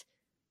text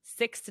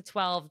 6 to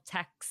 12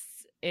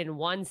 texts in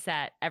one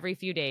set every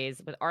few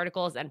days with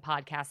articles and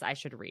podcasts I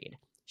should read.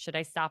 Should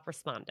I stop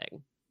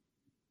responding?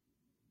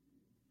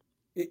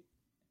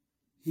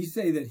 He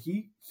say that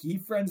he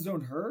friend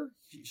zoned her,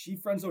 she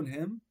friend zoned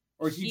him,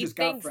 or he just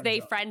got thinks friend they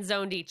zoned? friend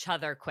zoned each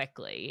other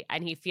quickly,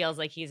 and he feels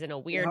like he's in a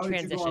weird How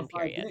did you go on transition 5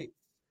 period. dates?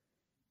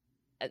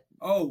 Uh,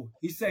 Oh,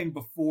 he's saying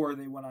before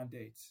they went on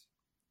dates.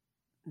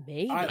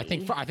 Maybe. I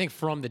think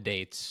from the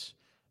dates.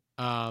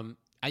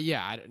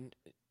 Yeah,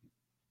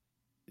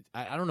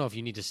 I don't know if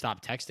you need to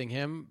stop texting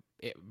him.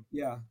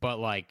 Yeah. But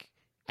like,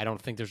 I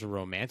don't think there's a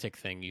romantic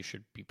thing you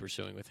should be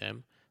pursuing with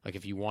him. Like,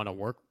 if you want a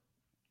work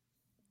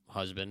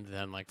husband,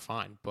 then like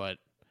fine. But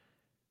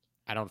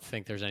I don't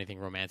think there's anything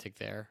romantic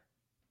there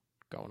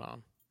going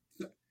on.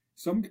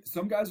 Some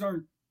guys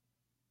aren't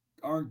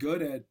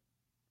good at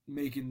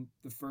making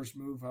the first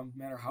move, no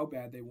matter how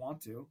bad they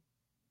want to.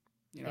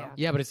 You know.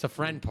 Yeah, but it's the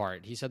friend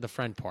part. He said the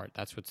friend part.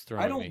 That's what's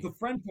throwing me. The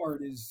friend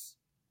part is.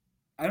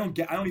 I don't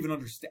even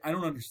understand. I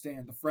don't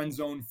understand the friend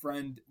zone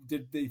friend.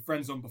 Did they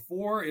friend zone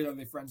before? Are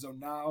they friend zone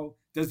now?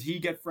 Does he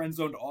get friend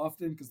zoned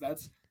often? Because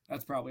that's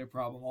probably a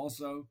problem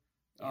also.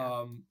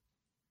 Yeah.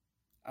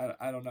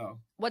 I don't know.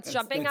 What's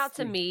jumping out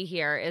to me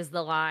here is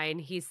the line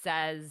he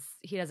says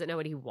he doesn't know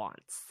what he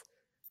wants.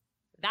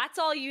 That's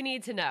all you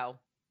need to know.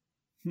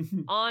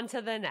 On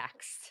to the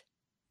next.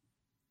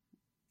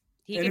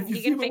 He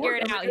can figure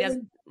it out. He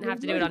doesn't have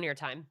to do it on your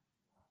time.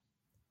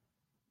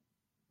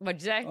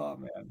 What'd you say? Oh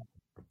man.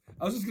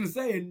 I was just gonna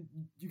say, and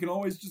you can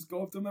always just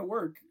go up to him at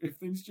work if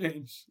things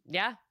change.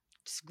 Yeah,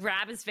 just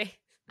grab his face.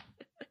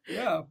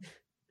 Yeah,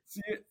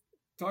 see it.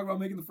 Talk about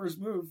making the first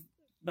move.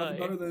 Nothing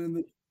better than in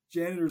the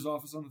janitor's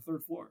office on the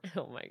 3rd floor.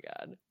 Oh my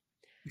god.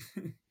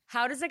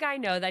 How does a guy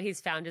know that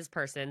he's found his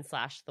person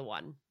 / the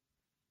one?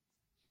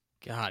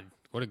 God,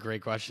 what a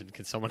great question.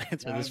 Can someone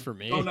answer this for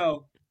me? Oh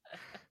no.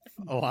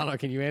 Alana,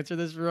 can you answer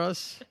this for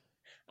us?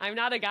 I'm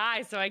not a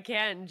guy, so I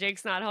can't.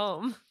 Jake's not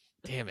home.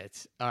 Damn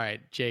it. All right,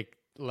 Jake,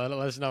 let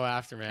us know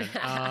after, man.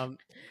 I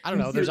don't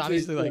know. There's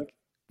obviously like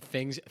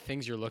things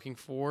you're looking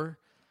for,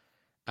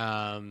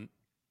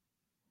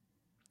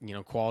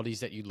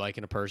 qualities that you'd like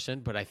in a person,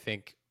 but I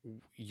think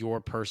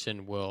your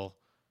person will.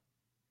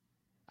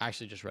 I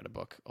actually just read a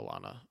book,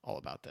 Alana, all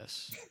about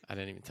this. I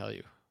didn't even tell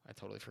you. I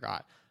totally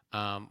forgot.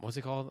 What's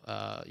it called?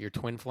 Your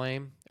Twin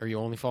Flame, or You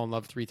Only Fall in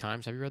Love 3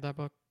 Times. Have you read that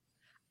book?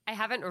 I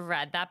haven't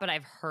read that, but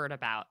I've heard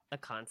about the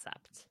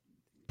concept.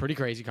 Pretty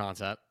crazy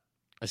concept.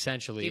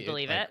 Essentially. Do you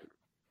believe it?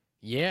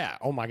 Yeah.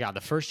 Oh my God.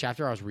 The first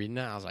chapter I was reading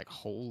that, I was like,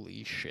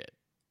 holy shit.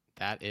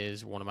 That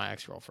is one of my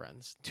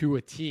ex-girlfriends. To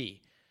a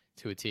T.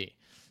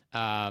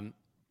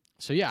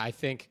 So yeah, I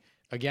think,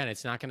 again,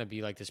 it's not going to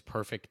be like this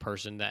perfect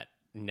person that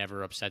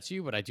never upsets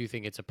you, but I do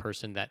think it's a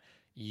person that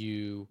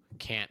you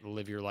can't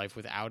live your life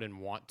without and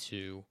want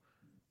to,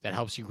 that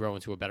helps you grow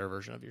into a better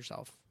version of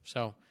yourself.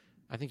 So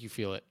I think you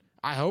feel it.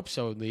 I hope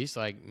so, at least.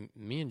 Like,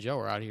 me and Joe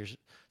are out here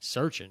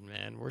searching,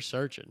 man. We're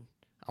searching.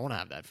 I want to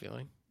have that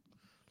feeling.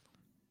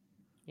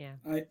 Yeah.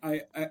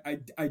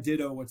 I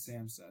ditto what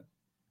Sam said.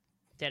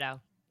 Ditto. All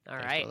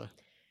Thanks, right. brother.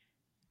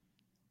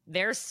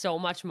 There's so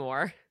much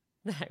more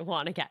that I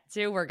want to get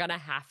to. We're going to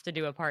have to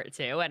do a part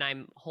 2, and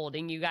I'm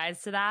holding you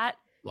guys to that.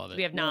 Love it.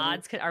 We have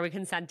nods. Are we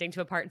consenting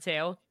to a part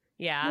 2?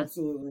 Yeah.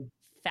 Absolutely.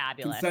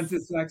 Fabulous. Consent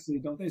is sexy.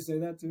 Don't they say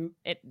that too?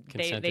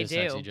 Consent They is do.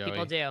 sexy, Joey.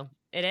 People do.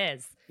 It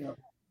is. Yep.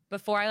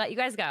 Before I let you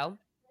guys go,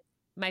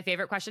 my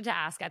favorite question to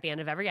ask at the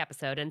end of every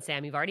episode, and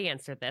Sam, you've already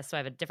answered this, so I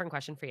have a different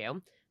question for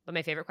you. But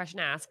my favorite question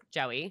to ask,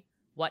 Joey,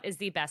 what is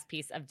the best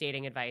piece of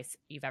dating advice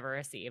you've ever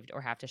received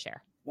or have to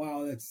share?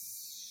 Wow,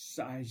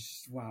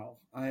 wow.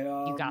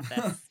 You got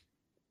this.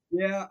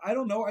 Yeah, I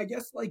don't know. I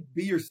guess like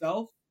be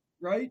yourself,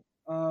 right?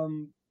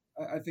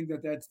 I think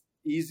that's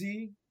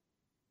easy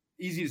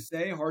to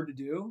say, hard to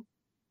do.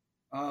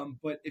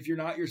 But if you're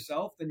not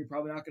yourself, then you're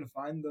probably not going to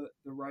find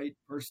the right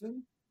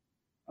person.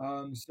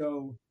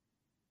 So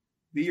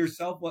be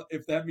yourself.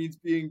 If that means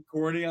being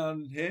corny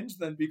on Hinge,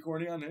 then be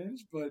corny on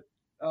Hinge. But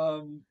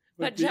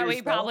Joey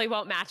yourself. probably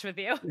won't match with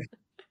you.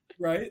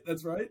 Right.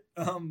 That's right.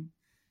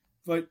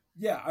 But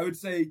yeah, I would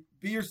say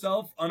be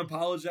yourself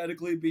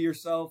unapologetically. Be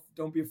yourself.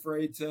 Don't be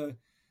afraid to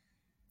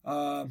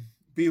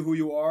be who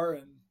you are,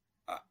 and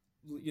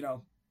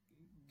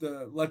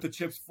let the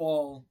chips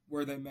fall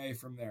where they may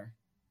from there.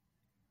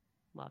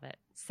 Love it.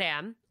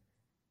 Sam,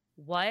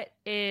 what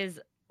is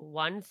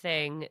one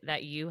thing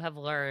that you have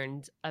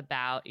learned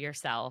about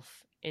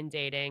yourself in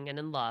dating and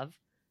in love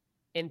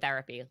in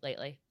therapy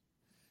lately?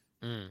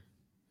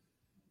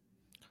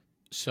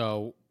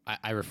 So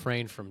I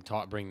refrained from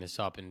bringing this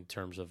up in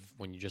terms of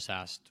when you just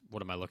asked,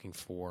 what am I looking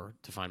for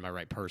to find my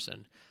right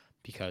person?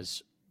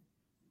 Because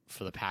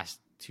for the past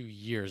 2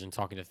 years in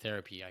talking to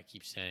therapy, I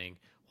keep saying,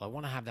 well, I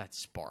want to have that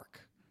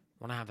spark. I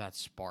want to have that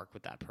spark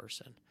with that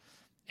person.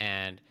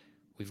 And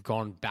we've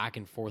gone back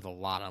and forth a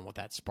lot on what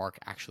that spark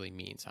actually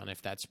means, on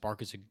if that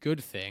spark is a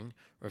good thing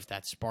or if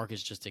that spark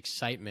is just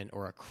excitement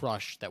or a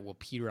crush that will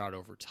peter out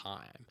over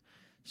time.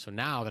 So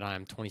now that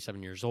I'm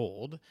 27 years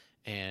old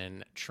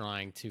and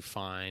trying to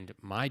find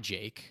my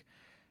Jake,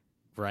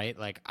 right?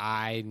 Like,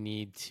 I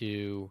need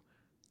to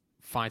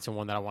find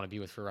someone that I want to be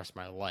with for the rest of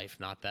my life,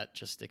 not that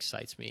just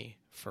excites me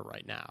for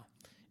right now.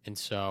 And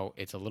so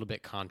it's a little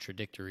bit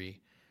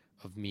contradictory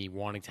of me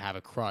wanting to have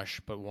a crush,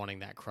 but wanting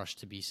that crush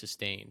to be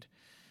sustained.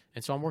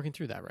 And so I'm working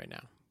through that right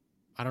now.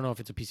 I don't know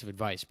if it's a piece of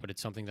advice, but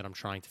it's something that I'm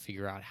trying to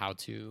figure out how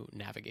to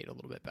navigate a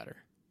little bit better.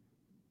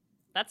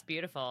 That's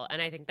beautiful.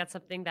 And I think that's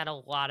something that a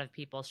lot of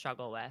people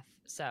struggle with.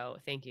 So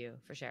thank you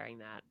for sharing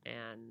that.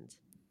 And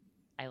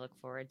I look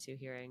forward to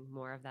hearing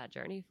more of that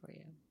journey for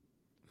you.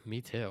 Me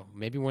too.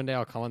 Maybe one day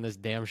I'll come on this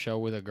damn show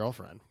with a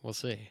girlfriend. We'll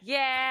see.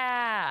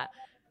 Yeah.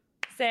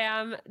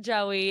 Sam,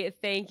 Joey,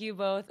 thank you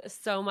both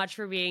so much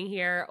for being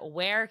here.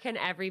 Where can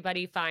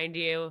everybody find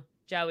you?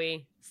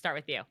 Joey, start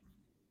with you.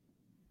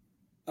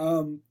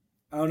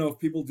 I don't know if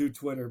people do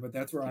Twitter, but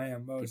that's where I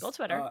am most. People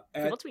Twitter.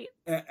 People tweet.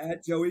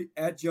 At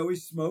Joey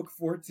Smoke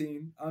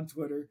 14 on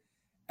Twitter.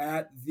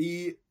 At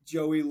the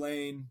Joey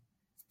Lane.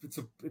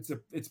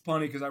 It's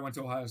funny because I went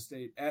to Ohio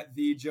State. At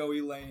the Joey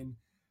Lane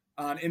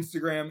on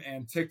Instagram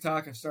and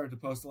TikTok. I've started to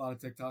post a lot of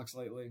TikToks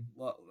lately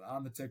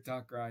on the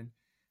TikTok grind.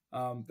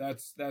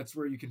 That's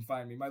where you can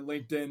find me. My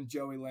LinkedIn,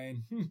 Joey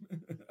Lane.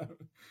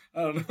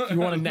 I don't know. You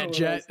want a net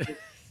jet?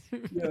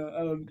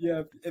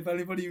 Yeah. If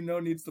anybody you know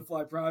needs to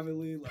fly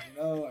privately, let me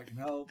know. I can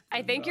help.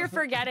 I think you're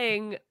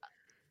forgetting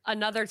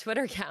another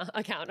Twitter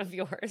account of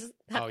yours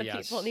that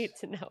people need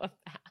to know about.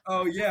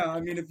 Oh yeah,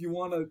 I mean, if you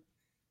want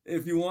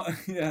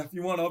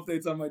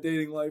updates on my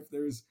dating life,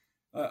 there's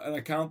an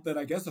account that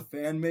I guess a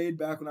fan made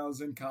back when I was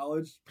in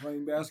college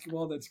playing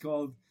basketball. That's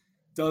called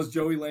 "Does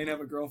Joey Lane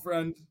Have a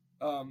Girlfriend?"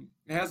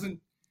 There's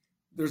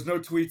no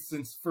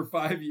tweets for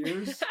 5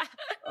 years.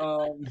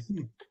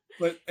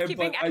 But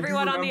keeping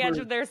everyone on the edge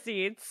of their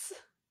seats.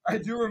 I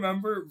do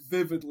remember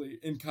vividly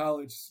in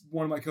college,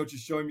 one of my coaches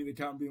showing me the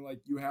account and being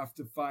like, you have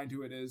to find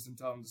who it is and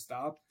tell them to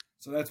stop.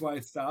 So that's why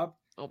it stopped.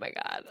 Oh my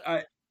God.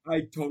 I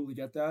totally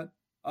get that.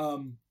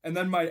 And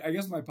then my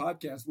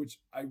podcast,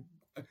 which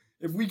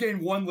if we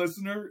gain one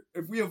listener,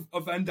 if we have a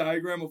Venn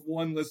diagram of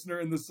one listener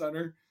in the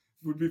center,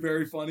 would be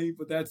very funny,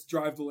 but that's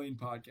Drive the Lane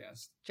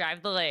podcast.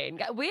 Drive the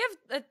Lane. We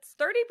have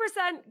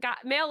 30%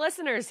 male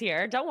listeners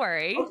here. Don't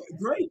worry. Okay,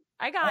 great.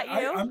 I got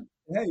you.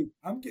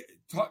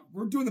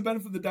 We're doing the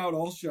benefit of the doubt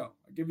all show.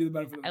 I give you the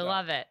benefit of the doubt. I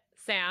love it.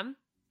 Sam?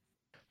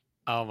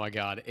 Oh my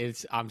God.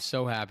 I'm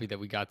so happy that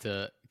we got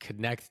to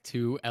connect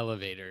two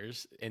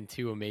elevators and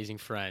two amazing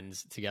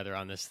friends together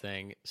on this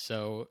thing.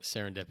 So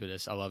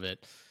serendipitous. I love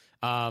it.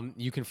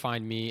 You can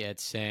find me at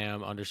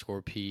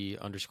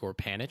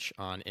Sam_P_Panich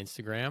on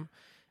Instagram.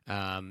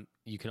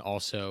 You can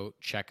also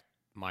check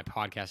my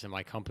podcast and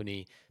my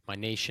company, My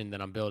Nation,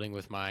 that I'm building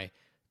with my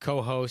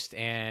co-host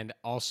and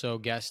also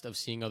guest of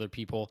Seeing Other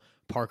People,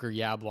 Parker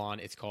Yablon.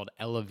 It's called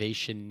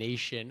Elevation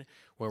Nation,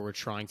 where we're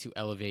trying to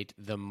elevate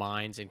the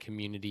minds and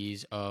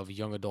communities of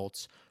young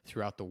adults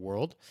throughout the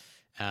world.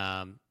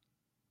 And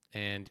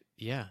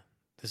yeah,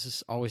 this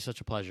is always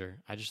such a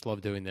pleasure. I just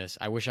love doing this.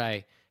 I wish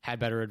I had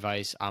better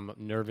advice. I'm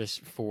nervous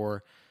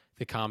for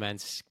the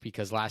comments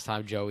because last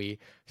time, Joey,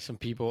 some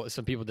people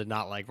did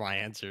not like my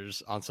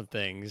answers on some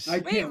things.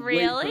 Wait,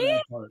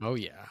 really? Oh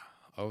yeah.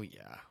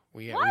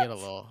 We had a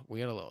little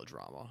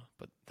drama,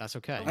 but that's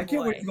okay. I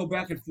can't wait to go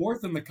back and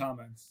forth in the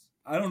comments.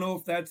 I don't know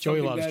if that's Joey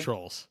loves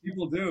trolls.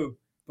 People do,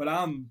 but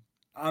I'm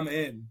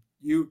in.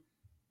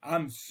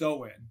 I'm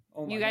so in.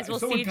 Oh my you guys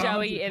God. will see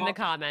Joey in the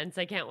comments.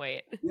 I can't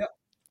wait. Yeah.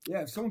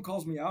 If someone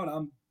calls me out,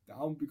 I'll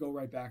go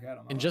right back at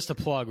them. And just to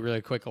plug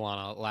really quick,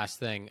 Alana, last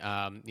thing,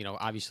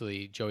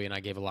 obviously Joey and I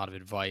gave a lot of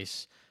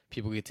advice.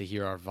 People get to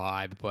hear our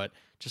vibe, but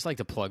just like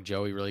to plug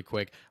Joey really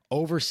quick.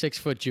 Over 6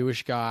 foot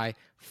Jewish guy,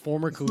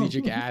 former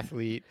collegiate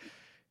athlete,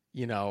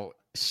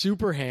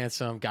 super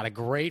handsome, got a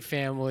great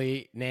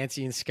family.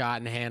 Nancy and Scott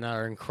and Hannah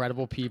are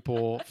incredible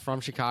people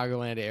from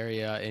Chicagoland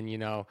area. And,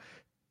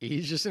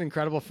 he's just an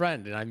incredible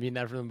friend. And I mean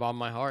that from the bottom of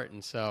my heart.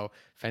 And so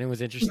if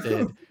anyone's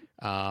interested,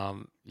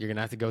 you're going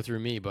to have to go through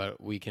me, but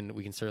we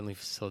can certainly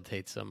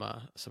facilitate some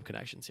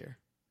connections here.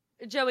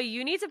 Joey,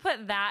 you need to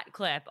put that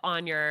clip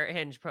on your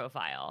Hinge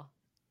profile.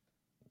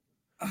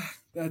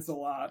 That's a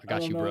lot. I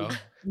got you, bro.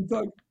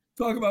 You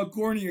talk about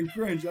corny and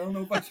cringe. I don't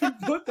know if I can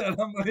put that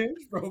on my Hinge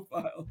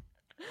profile.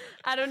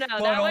 I don't know.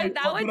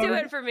 That would do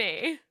it for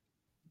me.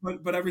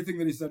 But everything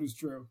that he said was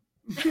true.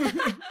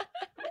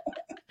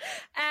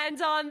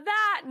 And on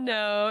that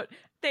note,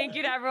 thank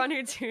you to everyone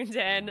who tuned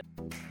in.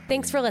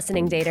 Thanks for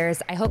listening,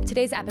 daters. I hope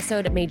today's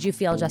episode made you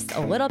feel just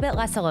a little bit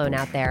less alone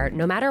out there,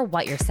 no matter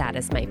what your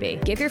status might be.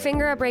 Give your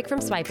finger a break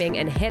from swiping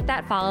and hit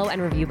that follow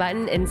and review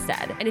button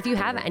instead. And if you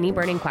have any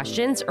burning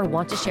questions or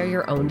want to share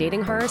your own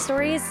dating horror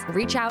stories,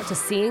 reach out to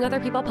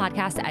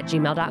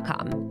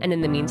seeingotherpeoplepodcast@gmail.com. And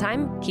in the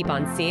meantime, keep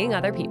on seeing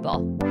other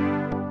people.